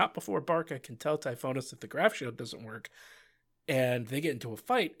 but not before Barca can tell Typhonus that the graph shield doesn't work, and they get into a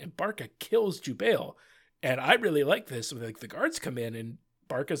fight, and Barca kills Jubail. And I really like this. Like, the guards come in, and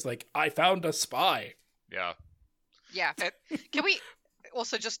Barca's like, "I found a spy." Yeah. Yeah. Can we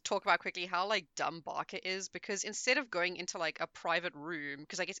also just talk about quickly how like dumb Barker is? Because instead of going into like a private room,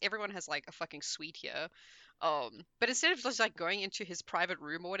 because I guess everyone has like a fucking suite here, but instead of just like going into his private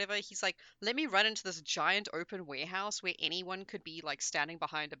room or whatever, he's like, let me run into this giant open warehouse where anyone could be like standing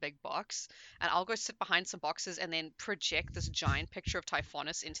behind a big box, and I'll go sit behind some boxes and then project this giant picture of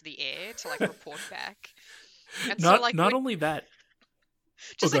Typhonus into the air to like report back. And Not only that.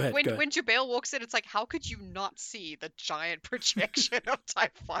 Just go like ahead. when Jubail walks in, it's like, how could you not see the giant projection of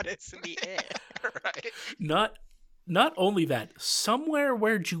Typhonus in the air? Right. Not only that, somewhere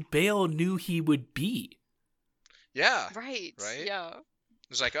where Jubail knew he would be. Yeah. Right. Right? Yeah.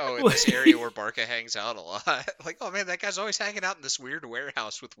 It's like, oh, in this area where Barca hangs out a lot. Like, oh man, that guy's always hanging out in this weird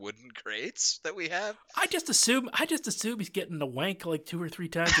warehouse with wooden crates that we have. I just assume he's getting a wank like 2 or 3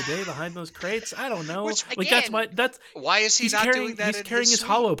 times a day behind those crates. I don't know. Which, like again, why is he he's not carrying, doing that? He's carrying his suite?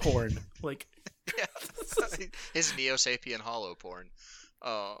 hollow porn. Like, Yeah. His Neo Sapien hollow porn.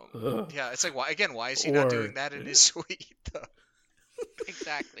 Ugh. Yeah, it's like, why is he not Or- doing that in his suite? Though?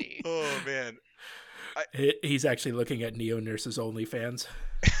 Exactly. Oh man. He's actually looking at Neo Nurse's OnlyFans.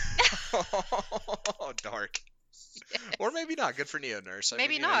 Oh, dark. Or maybe not. Good for Neo Nurse.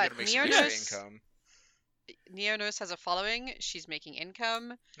 Maybe You not. gotta make Neo some extra Nurse- income. Neo Nurse has a following. She's making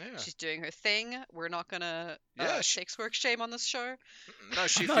income. Yeah. She's doing her thing. We're not gonna Yeah, sex work shame on this show. No,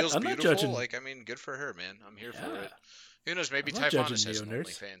 she I'm feels not beautiful. judging. Like, I mean, good for her, man. I'm here for Yeah. it. Who knows? Maybe I'm not judging Typhonus has an Neo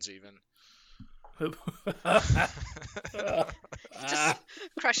Nurse. OnlyFans even. Just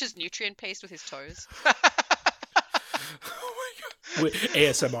crushes nutrient paste with his toes. With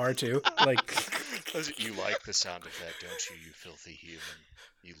ASMR too. Like, You like the sound of that, don't you, you filthy human?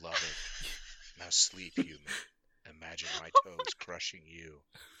 You love it. Now sleep, human. Imagine my toes crushing you.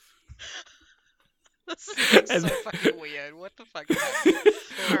 This is so And- fucking weird. What the fuck is happening?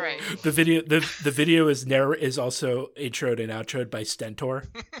 All right. the video is also introed and outroed by Stentor.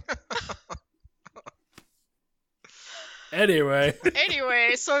 Anyway,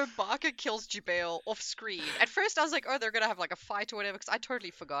 So Barker kills Jubail off screen. At first, I was like, oh, they're gonna have like a fight or whatever, because I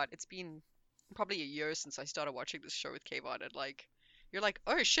totally forgot. It's been probably a year since I started watching this show with Kayvon, and like, you're like,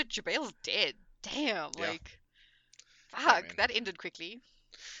 oh shit, Jubail's dead. Damn, Yeah. like, Yeah, fuck, man. that ended quickly.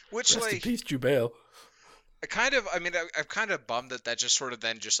 Which, rest in like, peace, Jubail. I'm kind of bummed that just sort of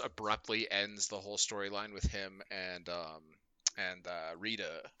then just abruptly ends the whole storyline with him and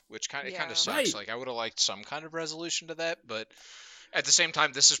Rita, which kind of Yeah. sucks. Right. Like, I would have liked some kind of resolution to that, but at the same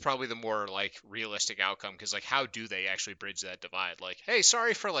time, this is probably the more like realistic outcome, because like, how do they actually bridge that divide? Like, hey,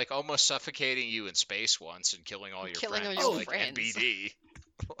 sorry for like almost suffocating you in space once and killing all your Killing all friends, your like friends. NBD.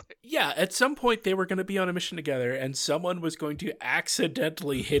 Yeah, at some point they were going to be on a mission together, and someone was going to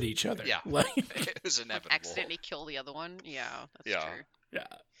accidentally hit each other. Yeah. Like, It was inevitable. Accidentally kill the other one. Yeah, that's Yeah. true.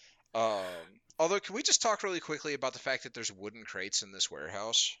 yeah. Although, can we just talk really quickly about the fact that there's wooden crates in this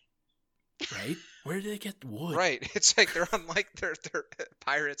warehouse? Right? Where did they get wood? Right. It's like they're on like they're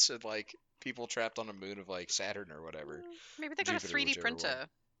pirates and like people trapped on a moon of like Saturn or whatever. Maybe they got a Jupiter, 3D whichever printer.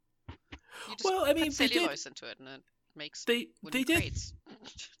 You just Well, I mean, put they did. cellulose into it, and it makes They wooden did crates.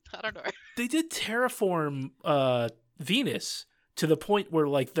 I don't know. they did terraform Venus to the point where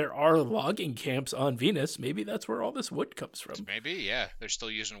like there are logging camps on Venus. Maybe that's where all this wood comes from. Maybe, yeah. They're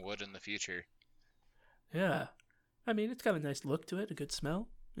still using wood in the future. Yeah. I mean, it's got a nice look to it, a good smell.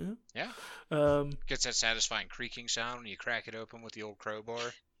 Yeah. Yeah. Gets that satisfying creaking sound when you crack it open with the old crowbar.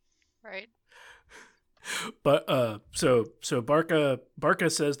 Right? But so Barca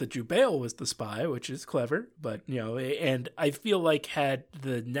says that Jubail was the spy, which is clever, but you know, and I feel like had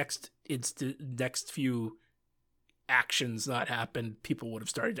the next few actions not happened, people would have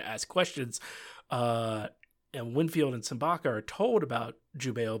started to ask questions. And Winfield and Sabaka are told about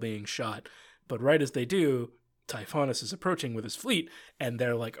Jubail being shot, but right as they do, Typhonus is approaching with his fleet, and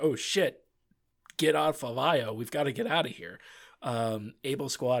they're like, "Oh shit, get off of Io. We've got to get out of here. Able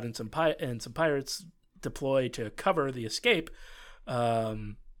Squad and some pirates deploy to cover the escape.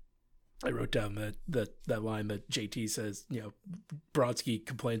 I wrote down that line that JT says, Bronski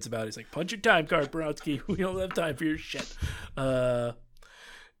complains about. He's like, punch your time card, Bronski. We don't have time for your shit.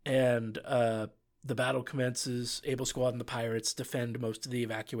 And the battle commences. Able Squad and the pirates defend most of the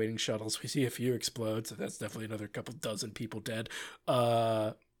evacuating shuttles. We see a few explode, so that's definitely another couple dozen people dead.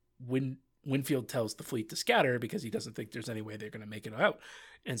 Winfield tells the fleet to scatter because he doesn't think there's any way they're going to make it out.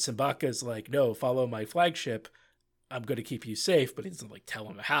 And Simbaka's like, no, follow my flagship. I'm going to keep you safe, but he doesn't tell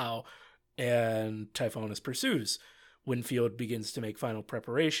him how. And Typhonus pursues. Winfield begins to make final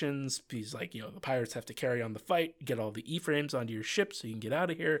preparations. He's like, the pirates have to carry on the fight, get all the E-frames onto your ship so you can get out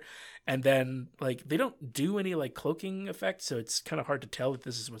of here. And then, they don't do any, cloaking effects, so it's kind of hard to tell if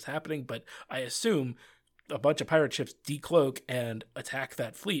this is what's happening, but I assume a bunch of pirate ships decloak and attack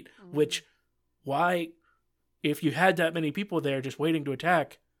that fleet, which, why, if you had that many people there just waiting to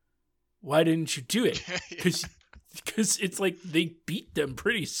attack, why didn't you do it? Because it's they beat them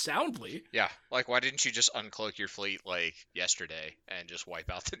pretty soundly. Yeah, why didn't you just uncloak your fleet yesterday and just wipe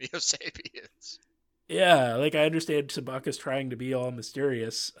out the Neo-Sapiens? Yeah, I understand Sabaka's trying to be all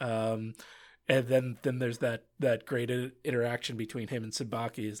mysterious, and then there's that great interaction between him and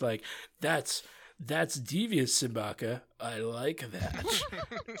Sabaki. Is that's devious, Simbaka. I like that.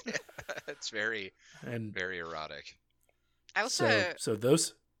 Yeah, it's very erotic. I also so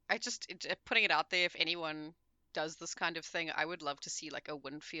those. I just putting it out there. If anyone does this kind of thing, I would love to see a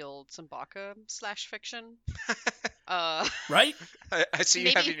Winfield Simbaka / fiction. Right? I see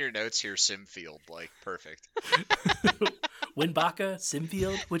you having your notes here, Simfield, perfect. Winbaka,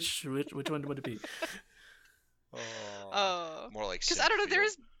 Simfield, which one would it be? More like because I don't know.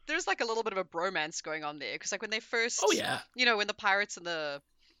 There's a little bit of a bromance going on there because when they first, when the pirates and the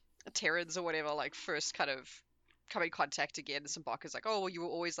Terrans or whatever first kind of come in contact again, Simbaka's like, oh, well, you were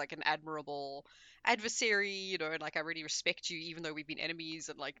always an admirable adversary, and I really respect you even though we've been enemies.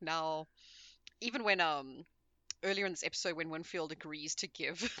 And now, even when earlier in this episode when Winfield agrees to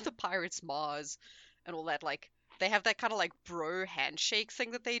give the pirates Mars and all that, they have that kind of bro handshake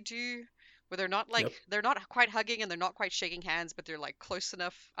thing that they do where they're not they're not quite hugging and they're not quite shaking hands, but they're close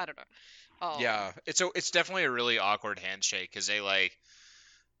enough. I don't know. Yeah, it's definitely a really awkward handshake because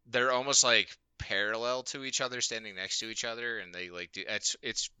they're almost parallel to each other, standing next to each other, and they do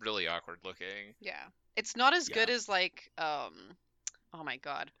it's really awkward looking. Yeah, it's not as good as oh my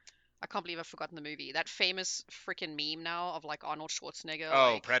god, I can't believe I've forgotten the movie, that famous freaking meme now of Arnold Schwarzenegger.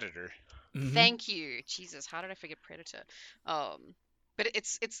 Oh, Predator. Mm-hmm. Thank you, Jesus, how did I forget Predator? But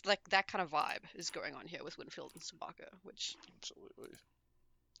it's that kind of vibe is going on here with Winfield and Simbaka, which absolutely,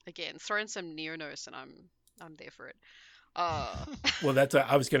 again, throw in some Neo-Nurse and I'm there for it. Well, that's what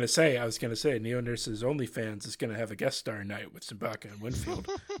I was gonna say. Neo-Nurse's OnlyFans is gonna have a guest star night with Simbaka and Winfield.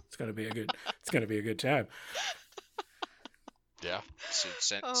 It's gonna be a good time. Yeah, so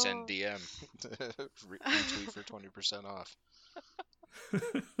send DM, retweet for 20% off.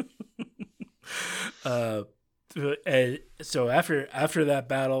 So after that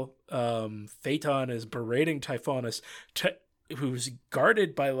battle, Phaeton is berating Typhonus, who's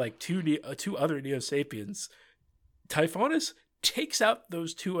guarded by two other Neo-Sapiens. Typhonus takes out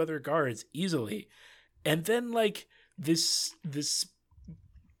those two other guards easily, and then this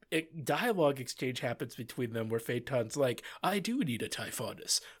dialogue exchange happens between them where Phaeton's like, I do need a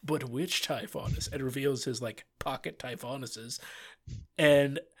Typhonus, but which Typhonus? And reveals his pocket Typhonuses.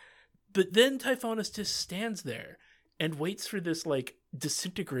 But then Typhonus just stands there and waits for this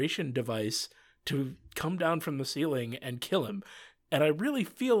disintegration device to come down from the ceiling and kill him. And I really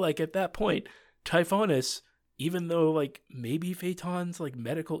feel at that point, Typhonus, even though maybe Phaeton's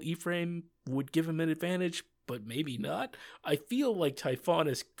medical E-frame would give him an advantage, but maybe not, I feel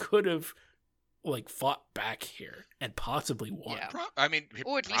Typhonus could have fought back here and possibly won. Yeah. I mean,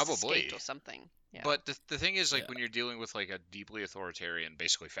 or at least probably escaped or something. Yeah. But the thing is, when you're dealing with a deeply authoritarian,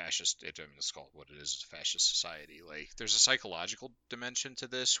 basically fascist, it's called what it is, a fascist society. There's a psychological dimension to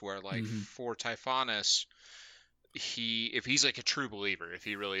this where for Typhonus, if he's a true believer, if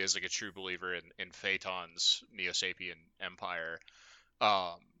he really is a true believer in Phaeton's Neo-Sapien empire,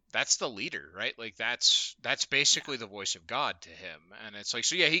 that's the leader, right? That's basically the voice of God to him. And it's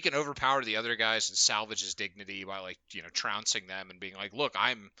so yeah, he can overpower the other guys and salvage his dignity by trouncing them and being look,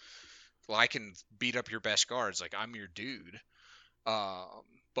 I can beat up your best guards, I'm your dude.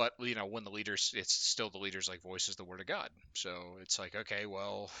 But when the leader's, it's still the leader's voice is the word of God. So it's okay,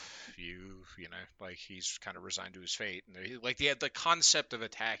 well, he's kind of resigned to his fate. And the concept of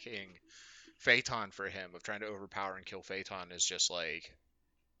attacking Phaeton for him, of trying to overpower and kill Phaeton, is just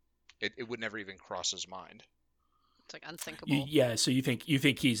it would never even cross his mind. It's like unthinkable. Yeah, so you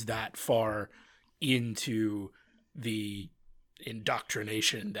think he's that far into the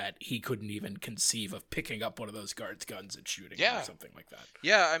indoctrination that he couldn't even conceive of picking up one of those guards' guns and shooting or something like that.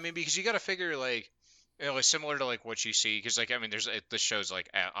 Yeah, I mean, because you got to figure like, it's similar to like what you see, because like I mean, this shows like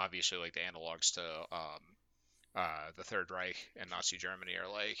obviously like the analogs to the Third Reich and Nazi Germany are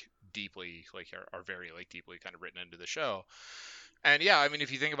like deeply like are very like deeply kind of written into the show. And yeah, I mean,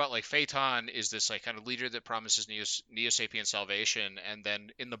 if you think about like Phaeton is this like kind of leader that promises Neo-Sapien salvation, and then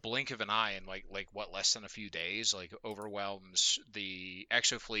in the blink of an eye, in like what, less than a few days, like overwhelms the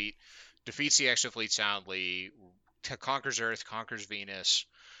Exofleet, defeats the Exofleet soundly, conquers Earth, conquers Venus,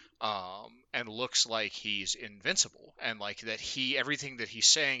 and looks like he's invincible, and like that everything that he's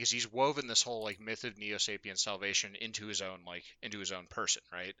saying is he's woven this whole like myth of Neo-Sapien salvation into his own person,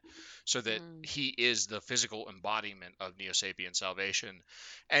 right? So that he is the physical embodiment of Neo-Sapien salvation.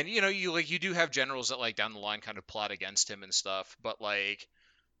 And you do have generals that like down the line kind of plot against him and stuff, but like,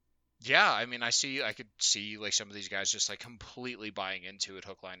 yeah, I mean, I could see like some of these guys just like completely buying into it,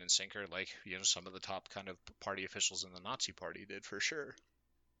 hook, line, and sinker, like some of the top kind of party officials in the Nazi Party did for sure.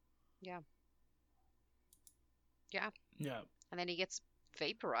 Yeah. And then he gets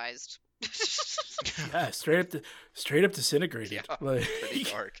vaporized. Yeah, straight up disintegrated. Yeah, like, pretty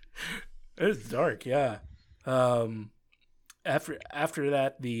dark. It's dark, yeah. After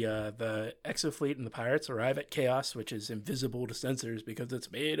that, the Exofleet and the pirates arrive at Chaos, which is invisible to sensors because it's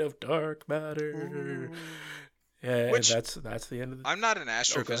made of dark matter. Yeah, Which, that's the end of the... I'm not an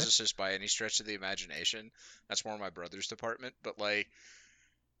astrophysicist by any stretch of the imagination. That's more my brother's department. But like,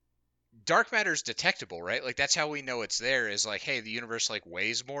 dark matter is detectable, right? Like that's how we know it's there. Is like, hey, the universe like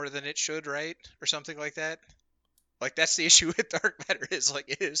weighs more than it should, right, or something like that. Like that's the issue with dark matter, is like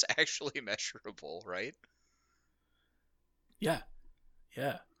it is actually measurable, right? Yeah.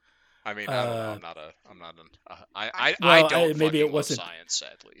 I mean, I don't maybe fucking it wasn't love science,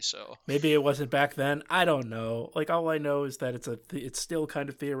 sadly. So maybe it wasn't back then. I don't know. Like all I know is that it's still kind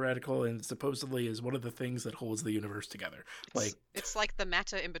of theoretical, and supposedly is one of the things that holds the universe together. It's like the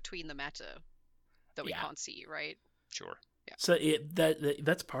matter in between the matter that we can't see, right? Sure. Yeah. So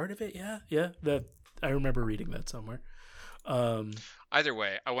that's part of it. Yeah. That I remember reading that somewhere. Either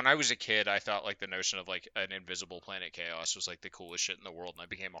way, when I was a kid, I thought like the notion of like an invisible planet Chaos was like the coolest shit in the world, and I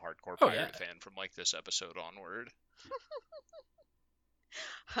became a hardcore pirate fan from like this episode onward.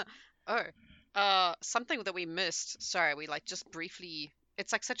 Something that we missed. Sorry, we like just briefly.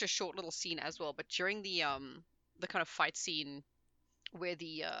 It's like such a short little scene as well, but during the kind of fight scene where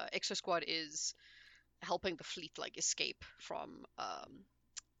the Exo Squad is helping the fleet like escape from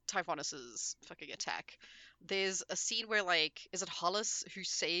Typhonus's fucking attack. There's a scene where like, is it Hollis who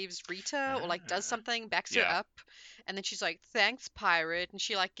saves Rita or like does something, backs her up, and then she's like, "Thanks, pirate," and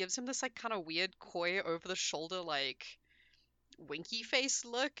she like gives him this like kind of weird coy over the shoulder like winky face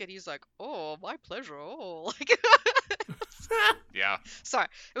look, and he's like, "Oh, my pleasure." Oh, like Yeah. Sorry,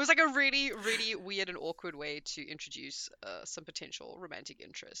 it was like a really, really weird and awkward way to introduce some potential romantic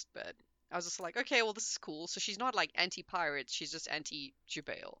interest, but I was just like, okay, well, this is cool. So she's not like anti-pirate, she's just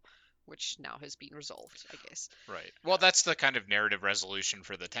anti-Jubail, which now has been resolved, I guess. Right. Well, that's the kind of narrative resolution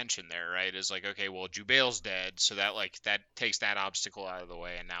for the tension there, right? Is like, okay, well, Jubail's dead, so that takes that obstacle out of the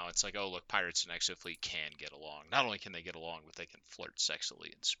way, and now it's like, oh, look, pirates and Exofleet can get along. Not only can they get along, but they can flirt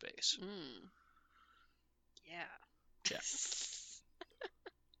sexily in space. Yeah.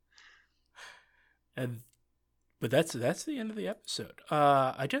 But that's the end of the episode.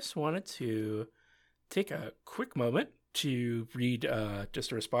 I just wanted to take a quick moment to read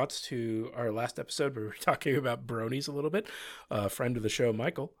just a response to our last episode where we were talking about bronies a little bit. A friend of the show,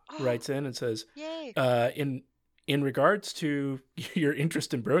 Michael, writes in and says, "Yay! In regards to your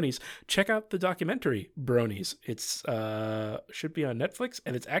interest in bronies, check out the documentary Bronies. It's should be on Netflix,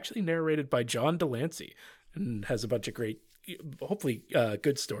 and it's actually narrated by John Delancey and has a bunch of great, hopefully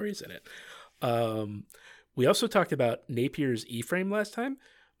good stories in it." We also talked about Napier's E-frame last time.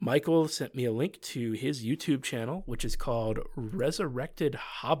 Michael sent me a link to his YouTube channel, which is called Resurrected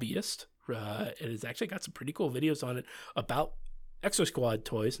Hobbyist. It has actually got some pretty cool videos on it about Exo Squad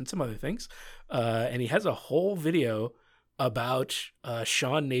toys and some other things. And he has a whole video about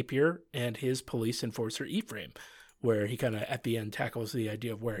Sean Napier and his police enforcer E-frame, where he kind of at the end tackles the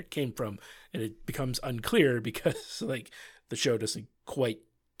idea of where it came from, and it becomes unclear because like the show doesn't quite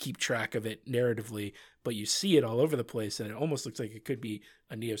keep track of it narratively, but you see it all over the place, and it almost looks like it could be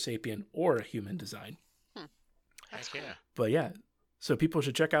a Neo-Sapien or a human design. That's cool. But yeah, so people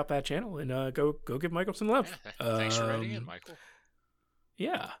should check out that channel and go give Michael some love. Yeah, thanks for writing in, Michael.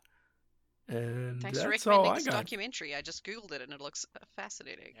 Yeah. And Thanks for that's all recommending I this got. documentary. I just googled it and it looks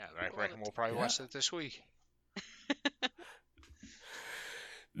fascinating. Yeah, I Love reckon it. we'll probably Yeah. watch that this week.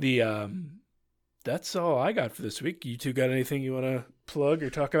 The that's all I got for this week. You two got anything you want to plug or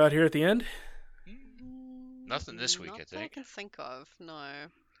talk about here at the end? Nothing this week, Not I that I think. can think of. No.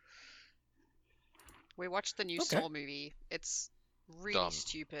 We watched the new Okay. Saw movie. It's really Dumb.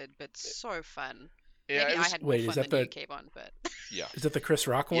 stupid, but so fun. Yeah, Maybe it I was, had more Wait, is fun that than you, the- Kayvon, but yeah. Is that the Chris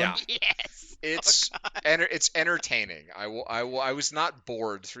Rock one? Yeah. yes. It's Oh, God. it's entertaining. I was not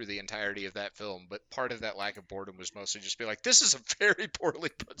bored through the entirety of that film, but part of that lack of boredom was mostly just be like, this is a very poorly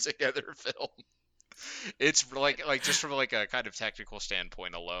put together film. It's like just from like a kind of technical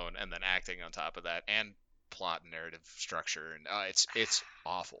standpoint alone, and then acting on top of that, and plot and narrative structure, and it's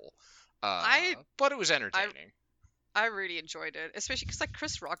awful. But it was entertaining. I really enjoyed it, especially because like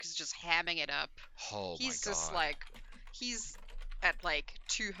Chris Rock is just hamming it up. Oh my He's god. just like he's at like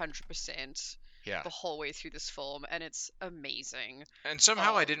 200% Yeah. the whole way through this film, and it's amazing. And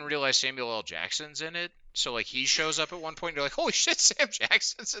somehow I Oh. didn't realize Samuel L. Jackson's in it. So like he shows up at one point, and you're like, holy shit, Sam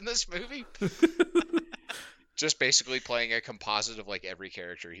Jackson's in this movie. Just basically playing a composite of like every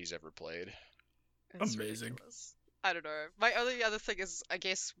character he's ever played. It's Amazing. ridiculous. I don't know. My only other thing is, I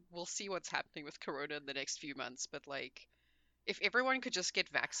guess we'll see what's happening with Corona in the next few months, but like, if everyone could just get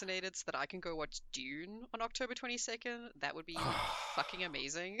vaccinated so that I can go watch Dune on October 22nd, that would be fucking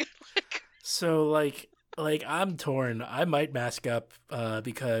amazing. Like, So like I'm torn. I might mask up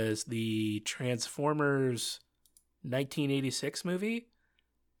because the Transformers 1986 movie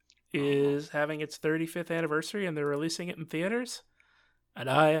is having its 35th anniversary and they're releasing it in theaters. And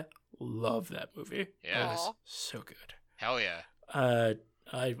I love that movie. Yeah. It was Aw. so good. Hell yeah.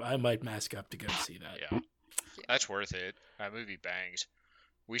 I might mask up to go see that. Yeah. That's worth it. That movie bangs.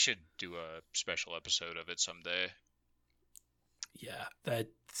 We should do a special episode of it someday. Yeah, that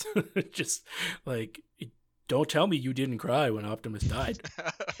just like don't tell me you didn't cry when Optimus died.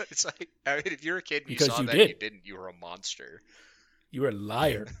 It's like, I mean, if you're a kid and you Because saw you that did. and you didn't, you were a monster. You are a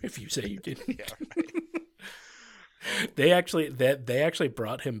liar if you say you didn't. Yeah, right. They actually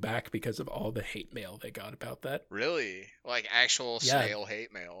brought him back because of all the hate mail they got about that. Really? Like actual Yeah. snail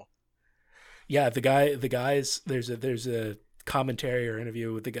hate mail. Yeah, the guys. There's a commentary or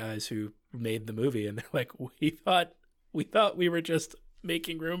interview with the guys who made the movie, and they're like, we thought we were just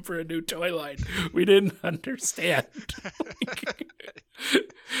making room for a new toy line. We didn't understand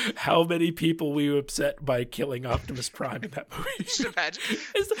how many people we upset by killing Optimus Prime in that movie. Just imagine.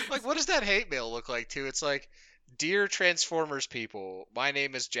 Like, what does that hate mail look like, too? It's like, dear Transformers people, my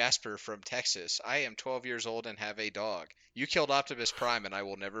name is Jasper from Texas. I am 12 years old and have a dog. You killed Optimus Prime, and I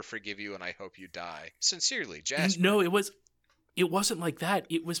will never forgive you, and I hope you die. Sincerely, Jasper. No, it wasn't like that.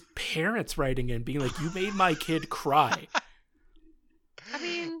 It was parents writing in, being like, "You made my kid cry," I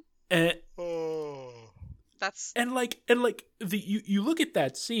mean, and Oh. that's you look at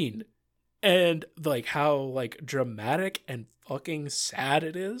that scene, and like how like dramatic and fucking sad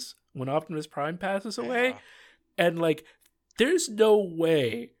it is when Optimus Prime passes away, Yeah. and like there's no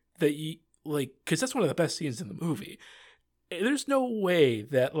way that you like because that's one of the best scenes in the movie. There's no way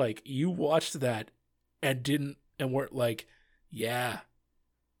that like you watched that and weren't like, yeah,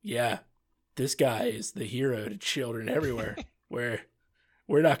 this guy is the hero to children everywhere. We're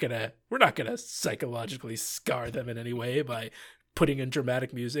not gonna psychologically scar them in any way by putting in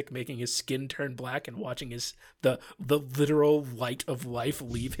dramatic music, making his skin turn black, and watching the literal light of life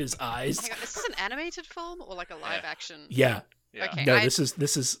leave his eyes. hang on, is this an animated film or like a live action? Yeah, Yeah. Okay, no, I- this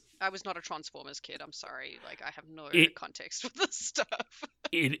is I was not a Transformers kid. I'm sorry. Like, I have no It- context for this stuff.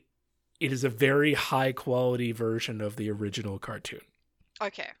 it is a very high quality version of the original cartoon.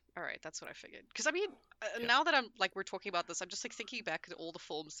 Okay, all right, that's what I figured. Because I mean, Yeah. now that we're talking about this, I'm just like thinking back to all the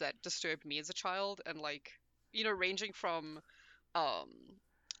films that disturbed me as a child, and like, ranging from,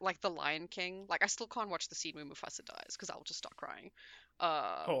 like The Lion King. Like, I still can't watch the scene where Mufasa dies because I'll just start crying.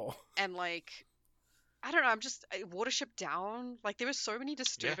 Oh, And like, I don't know, I'm just Watership Down. Like, there were so many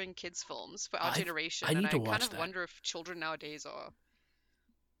disturbing kids films for our generation, I and need I to kind watch of that. wonder if children nowadays are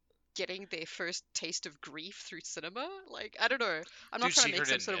getting their first taste of grief through cinema. Like, I don't know. I'm not Dude, trying to make Secret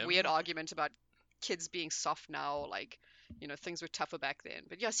some and sort of Nim? weird argument about kids being soft now. Like, things were tougher back then.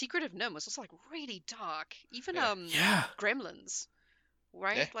 But yeah, Secret of Nim was also like really dark. Even Yeah. yeah. Gremlins,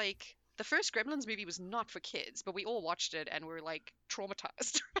 right? Yeah. Like, the first Gremlins movie was not for kids, but we all watched it and were like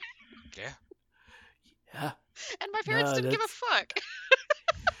traumatized. Yeah. Yeah. And my parents No, didn't give a that's- fuck.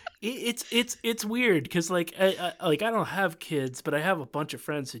 It's weird because like I don't have kids, but I have a bunch of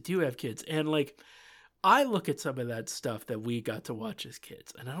friends who do have kids, and like I look at some of that stuff that we got to watch as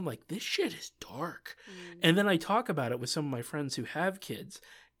kids, and I'm like, this shit is dark. And then I talk about it with some of my friends who have kids,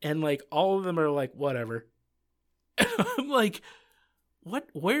 and like all of them are like whatever. And I'm like, what?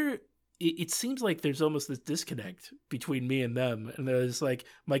 Where? It seems like there's almost this disconnect between me and them, and they're just like,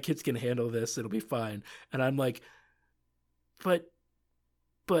 my kids can handle this, it'll be fine, and I'm like,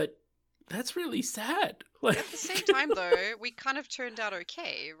 but that's really sad. Like At the same time, though, we kind of turned out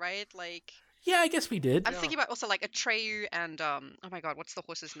okay, right? Like, yeah, I guess we did. I'm thinking about also like Atreyu and oh my god, what's the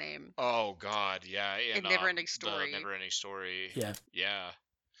horse's name? Oh God, yeah. In Neverending Story. The Neverending Story. Yeah. Yeah.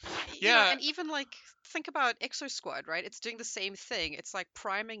 You know, Yeah. and even like think about Exo Squad, right? It's doing the same thing. It's like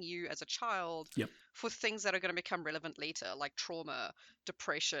priming you as a child Yep. for things that are going to become relevant later, like trauma,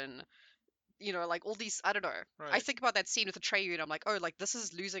 depression, you know, like all these, I don't know. I Right. think about that scene with Atreyu and I'm like, oh, like this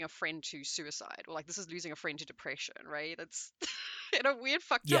is losing a friend to suicide, or like this is losing a friend to depression, right? It's in a weird,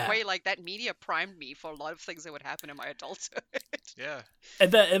 fucked Yeah. up way, like that media primed me for a lot of things that would happen in my adulthood. Yeah.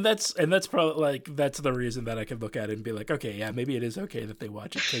 And that's probably like that's the reason that I could look at it and be like, okay, yeah, maybe it is okay that they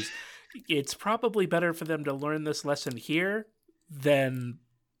watch it, because it's probably better for them to learn this lesson here than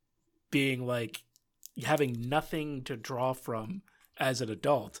being like having nothing to draw from as an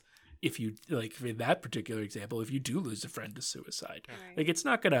adult. If you like in that particular example, if you do lose a friend to suicide, Right. like it's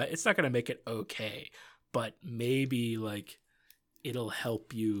not gonna make it okay, but maybe like it'll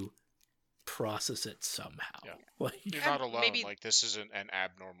help you process it somehow. Yeah. Like You're And not alone. maybe- Like this isn't an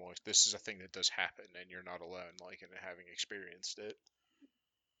abnormal. This is a thing that does happen, and you're not alone. Like in having experienced it.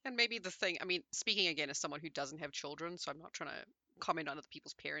 And maybe the thing, I mean, speaking again as someone who doesn't have children, so I'm not trying to comment on other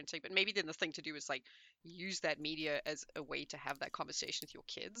people's parenting, but maybe then the thing to do is like use that media as a way to have that conversation with your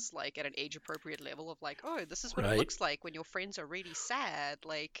kids, like at an age appropriate level of like, oh, this is what Right. it looks like when your friends are really sad.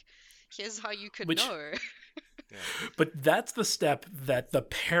 Like, here's how you can Which- know. Yeah. But that's the step that the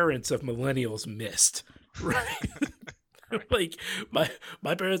parents of millennials missed, right? Like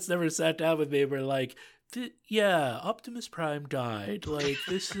my parents never sat down with me and were like, "Yeah, Optimus Prime died. Like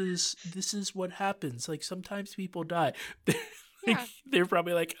this is what happens. Like sometimes people die." Yeah. They're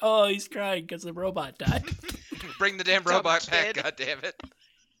probably like, "Oh, he's crying because the robot died." Bring the damn Dumb robot back. kid. God damn it.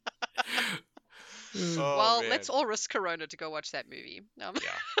 Mm. Oh, Well, man. let's all risk Corona to go watch that movie. Yeah.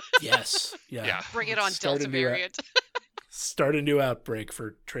 Yes, yeah. Yeah. Bring it on, Start a Delta new variant. Start a new outbreak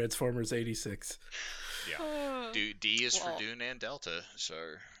for Transformers '86. Yeah. D is Well. for Dune and Delta. So.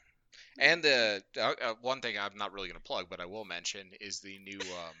 And one thing I'm not really going to plug, but I will mention is the new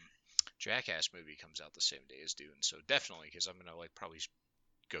Jackass movie comes out the same day as Dune. So definitely, because I'm gonna like probably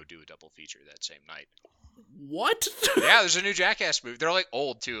go do a double feature that same night. What? Yeah, there's a new Jackass movie. They're like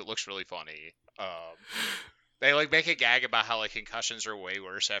old too. It looks really funny. They like make a gag about how like concussions are way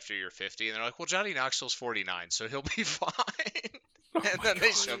worse after you're 50, and they're like, well, Johnny Knoxville's 49, so he'll be fine. Oh And my then they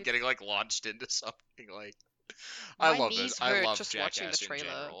God. show him getting like launched into something like. My I love knees this. I hurt love just watching the Jackass in trailer.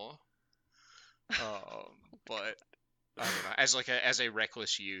 general. But I don't know. As like as a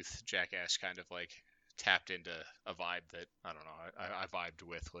reckless youth, Jackass kind of like tapped into a vibe that I don't know. I vibed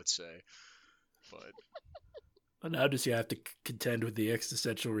with, let's say. But Well, now does you have to contend with the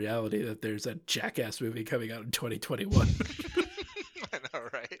existential reality that there's a Jackass movie coming out in 2021. I know,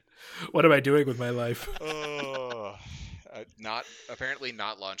 right? What am I doing with my life? Oh, not apparently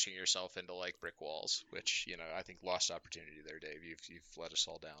not launching yourself into like brick walls, which I think lost opportunity there, Dave. You've let us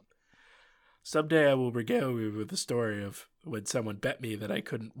all down. Someday I will regale you with the story of when someone bet me that I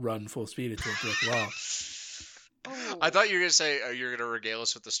couldn't run full speed into a brick wall. Oh. I thought you were gonna say you were gonna regale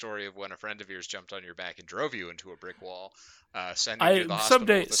us with the story of when a friend of yours jumped on your back and drove you into a brick wall, sending you to the hospital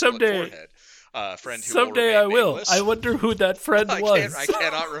with a split forehead. Friend who Someday I remain will. nameless. I wonder who that friend was. I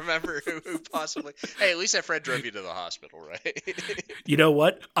cannot remember who possibly. Hey, at least that friend drove you to the hospital, right? You know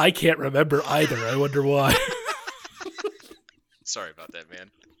what? I can't remember either. I wonder why. Sorry about that, man.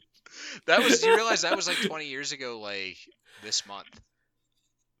 That was. You realize that was like 20 years ago, like this month.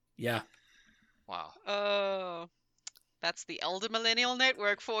 Yeah. Wow. Oh, that's the Elder Millennial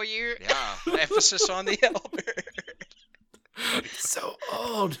Network for you. Yeah. Emphasis on the elder. So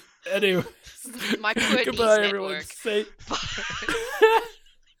old. Anyway. My poor Goodbye, niece everyone. network. Say-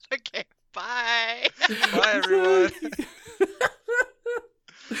 Okay, bye. Bye, everyone.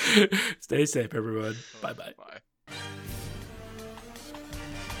 Stay safe, everyone. Bye-bye. Bye.